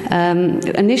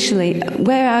 Initially,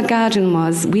 where our garden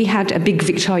was, we had a big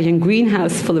Victorian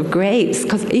greenhouse full of grapes,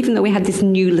 because even though we had this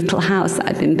new little house that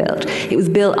had been built, it was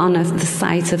built on the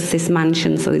site of this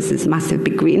mansion, so there's this massive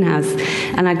big greenhouse.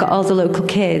 And I got all the local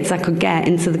kids I could get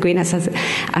into the greenhouse,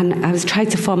 and I was trying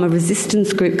to form a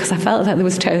resistance group, because I felt that there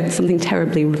was something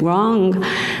terribly wrong.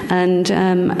 And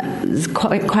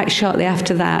quite shortly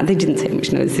after that, they didn't take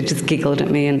much notice, they just giggled at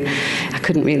me, and I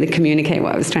couldn't really communicate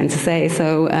what I was trying to say.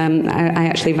 So I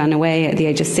actually ran away at the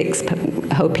age of 6,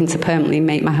 hoping to permanently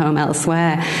make my home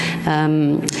elsewhere.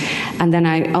 And then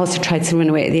I also tried to run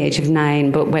away at the age of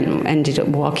 9, but ended up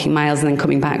walking miles and then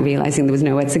coming back, realising there was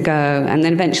nowhere to go. And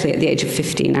then eventually at the age of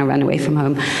 15, I ran away from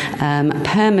home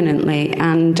permanently.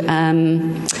 And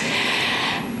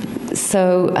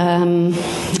so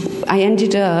I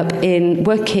ended up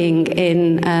working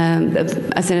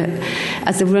as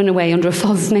a runaway under a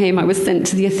false name. I was sent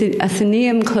to the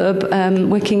Athenaeum Club,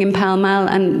 working in Pall Mall,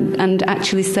 and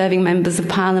actually serving members of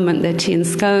Parliament their tea and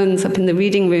scones up in the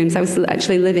reading rooms. I was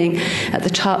actually living at the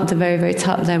top, the very, very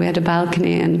top there. We had a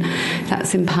balcony, and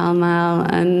that's in Pall Mall.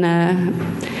 And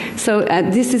so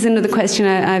this is another question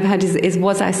I've had, is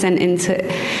was I sent in to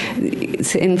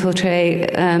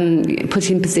infiltrate, put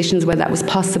in positions where that was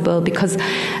possible? Because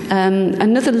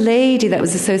another lady that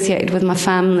was associated with my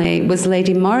family was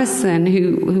Lady Morrison,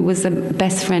 who was a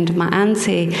best friend of my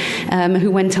auntie,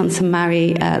 who went on to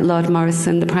marry Lord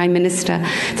Morrison, the Prime Minister,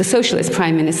 the Socialist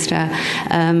Prime Minister,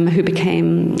 who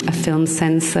became a film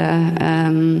censor.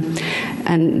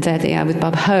 And there they are with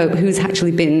Bob Hope, who's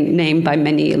actually been named by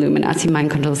many Illuminati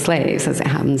mind control slaves, as it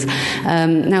happens.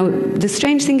 Now, the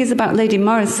strange thing is about Lady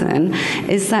Morrison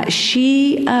is that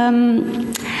she,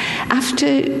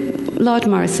 after Lord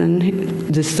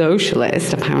Morrison, the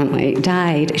socialist, apparently,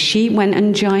 died, she went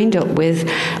and joined up with,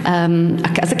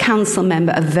 as a council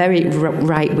member, a very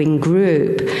right-wing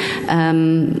group.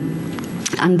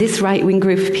 And this right-wing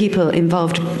group of people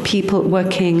involved people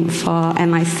working for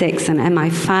MI6 and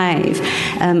MI5,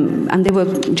 and they were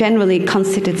generally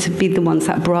considered to be the ones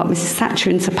that brought Mrs.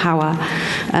 Thatcher into power.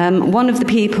 One of the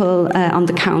people on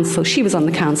the council, she was on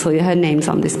the council, her name's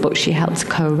on this book, she helped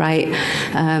co-write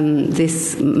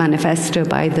this manifesto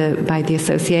by the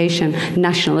association,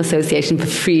 National Association for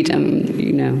Freedom,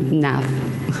 NAV.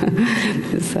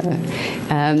 So,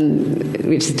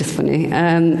 which is just funny.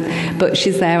 But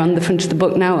she's there on the front of the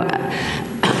book. Now,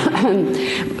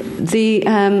 the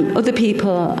other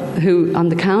people who on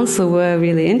the council were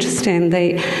really interesting.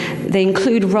 They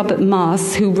include Robert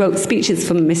Moss, who wrote speeches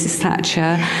for Mrs.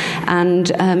 Thatcher,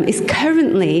 and is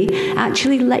currently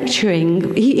actually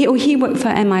lecturing. He worked for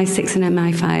MI6 and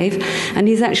MI5, and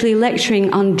he's actually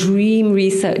lecturing on dream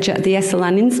research at the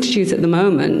Esalen Institute at the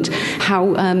moment.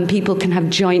 How people can have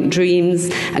joint dreams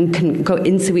and can go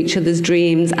into each other's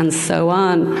dreams and so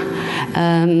on.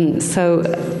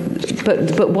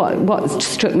 But what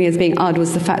struck me as being odd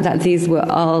was the fact that these were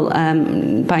all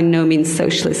by no means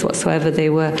socialists whatsoever. They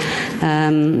were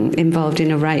involved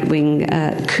in a right-wing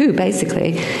coup,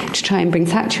 basically, to try and bring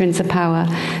Thatcher into power,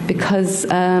 because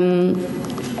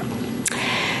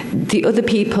the other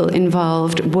people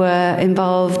involved were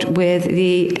involved with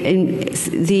the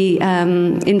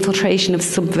infiltration of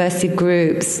subversive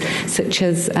groups, such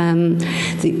as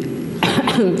the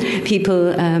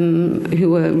people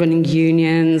who were running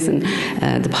unions and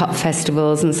the pop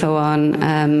festivals and so on.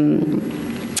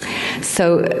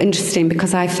 So interesting,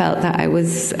 because I felt that I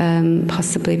was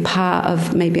possibly part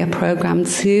of maybe a program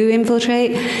to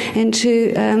infiltrate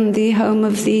into the home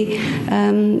of the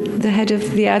head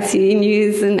of the RTE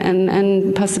News,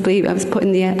 and possibly I was put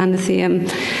in the Anatheum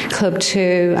Club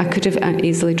too. I could have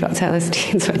easily dropped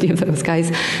LSD into any of those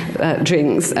guys'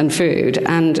 drinks and food.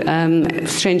 And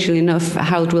strangely enough,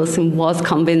 Harold Wilson was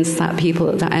convinced that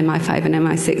people, that MI5 and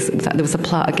MI6, that there was a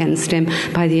plot against him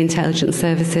by the intelligence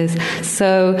services.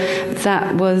 So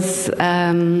that was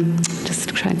just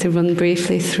trying to run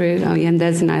briefly through. Oh yeah, and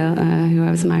there's Niall, who I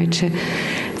was married to,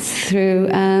 through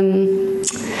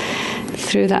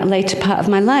that later part of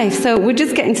my life. So we're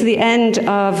just getting to the end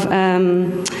of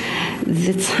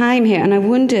the time here, and I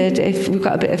wondered if we've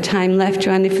got a bit of time left,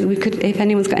 Joanne, if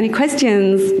anyone's got any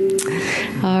questions,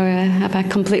 or have I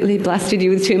completely blasted you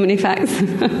with too many facts?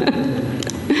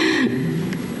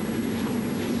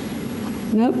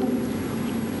 Nope.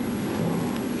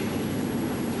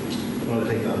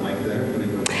 Take that mic there.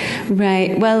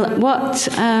 Right. Well, what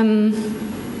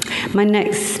my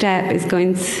next step is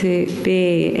going to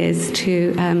be is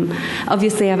to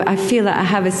obviously I feel that I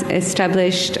have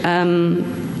established some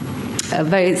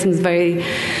very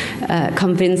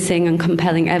convincing and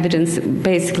compelling evidence.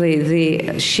 Basically,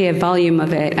 the sheer volume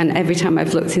of it, and every time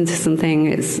I've looked into something,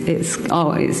 it's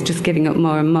just giving up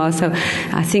more and more. So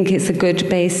I think it's a good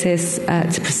basis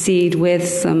to proceed with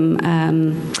some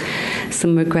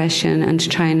regression and to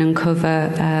try and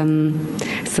uncover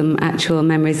some actual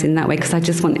memories in that way, because I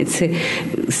just wanted to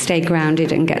stay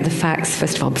grounded and get the facts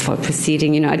first of all before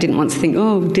proceeding. I didn't want to think,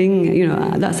 oh ding,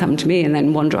 that's happened to me, and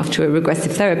then wander off to a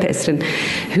regressive therapist, and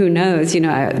who knows,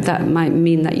 that might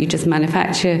mean that you just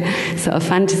manufacture sort of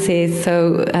fantasies.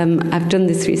 So I've done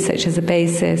this research as a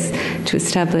basis to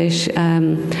establish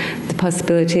the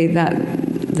possibility that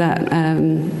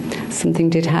something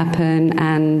did happen,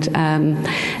 and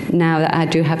now that I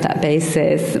do have that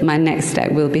basis, my next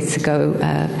step will be to go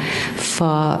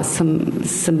for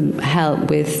some help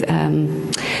with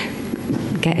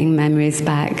getting memories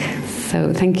back.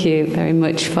 So thank you very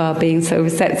much for being so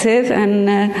receptive, and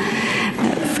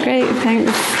that's great.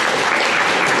 Thanks.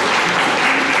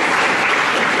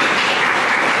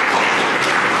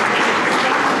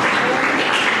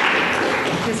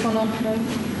 This one on? No?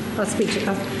 I'll speak to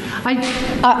Cathi.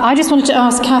 I just wanted to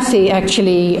ask Cathi,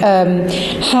 actually,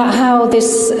 how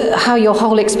your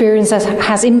whole experience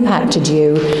has impacted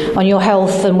you on your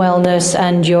health and wellness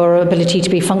and your ability to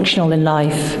be functional in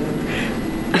life.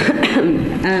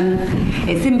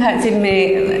 It's impacted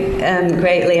me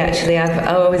greatly, actually. I've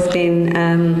always been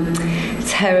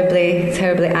terribly,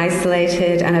 terribly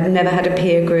isolated, and I've never had a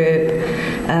peer group.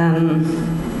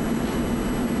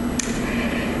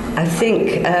 I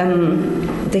think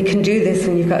they can do this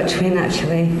when you've got a twin,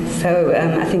 actually. So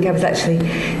I think I was actually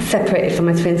separated from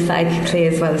my twin psychically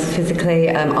as well as physically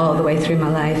all the way through my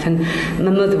life. And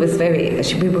my mother was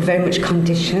we were very much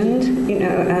conditioned,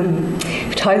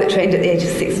 toilet trained at the age of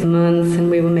 6 months, and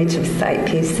we were made to recite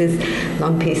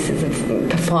long pieces of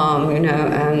perform, and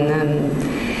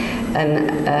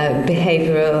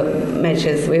behavioural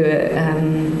measures. We were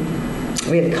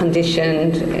really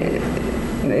conditioned.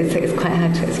 It's quite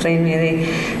hard to explain, really.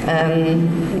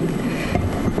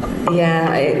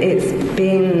 It's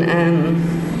been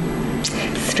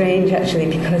strange, actually,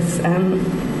 because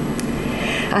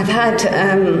I've had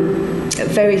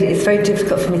it's very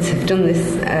difficult for me to have done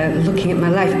this looking at my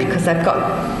life, because I've got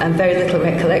a very little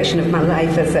recollection of my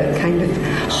life as a kind of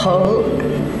whole,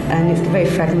 and it's very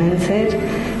fragmented.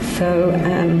 So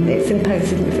it's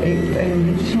impacted me very, very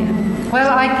much. Yeah. Well,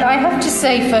 I have to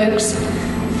say, folks,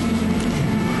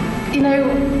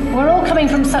 we're all coming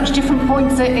from such different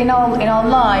points in our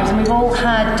lives, and we've all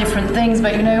had different things.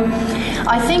 But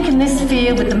I think in this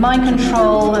field, with the mind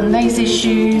control and these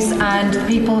issues, and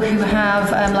people who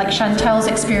have like Chantal's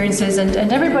experiences,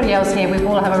 and everybody else here, we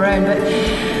all have our own. But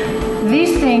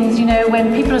these things,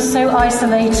 when people are so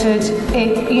isolated,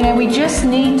 we just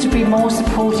need to be more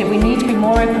supportive. We need to be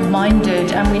more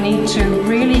open-minded, and we need to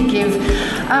really give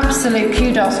absolute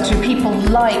kudos to people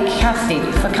like Cathi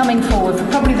for coming forward for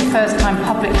probably the first time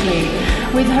publicly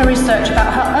with her research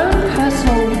about her own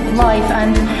personal life.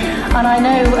 And I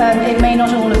know it may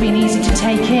not all have been easy to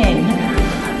take in,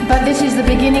 but this is the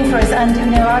beginning for us.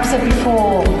 And I've said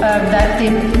before that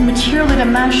the material that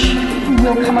Amash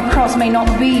will come across may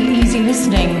not be easy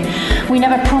listening. We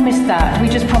never promised that. We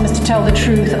just promised to tell the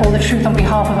truth, or the truth on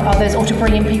behalf of others, or to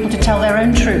bring in people to tell their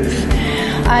own truth,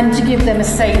 and to give them a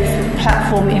safe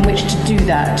platform in which to do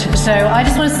that. So I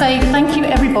just want to say thank you,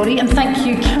 everybody, and thank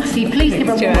you, Cathi. Please give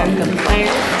her a warm welcome.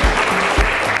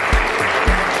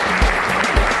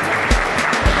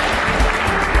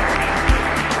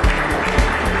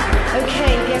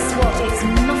 Okay, guess what? It's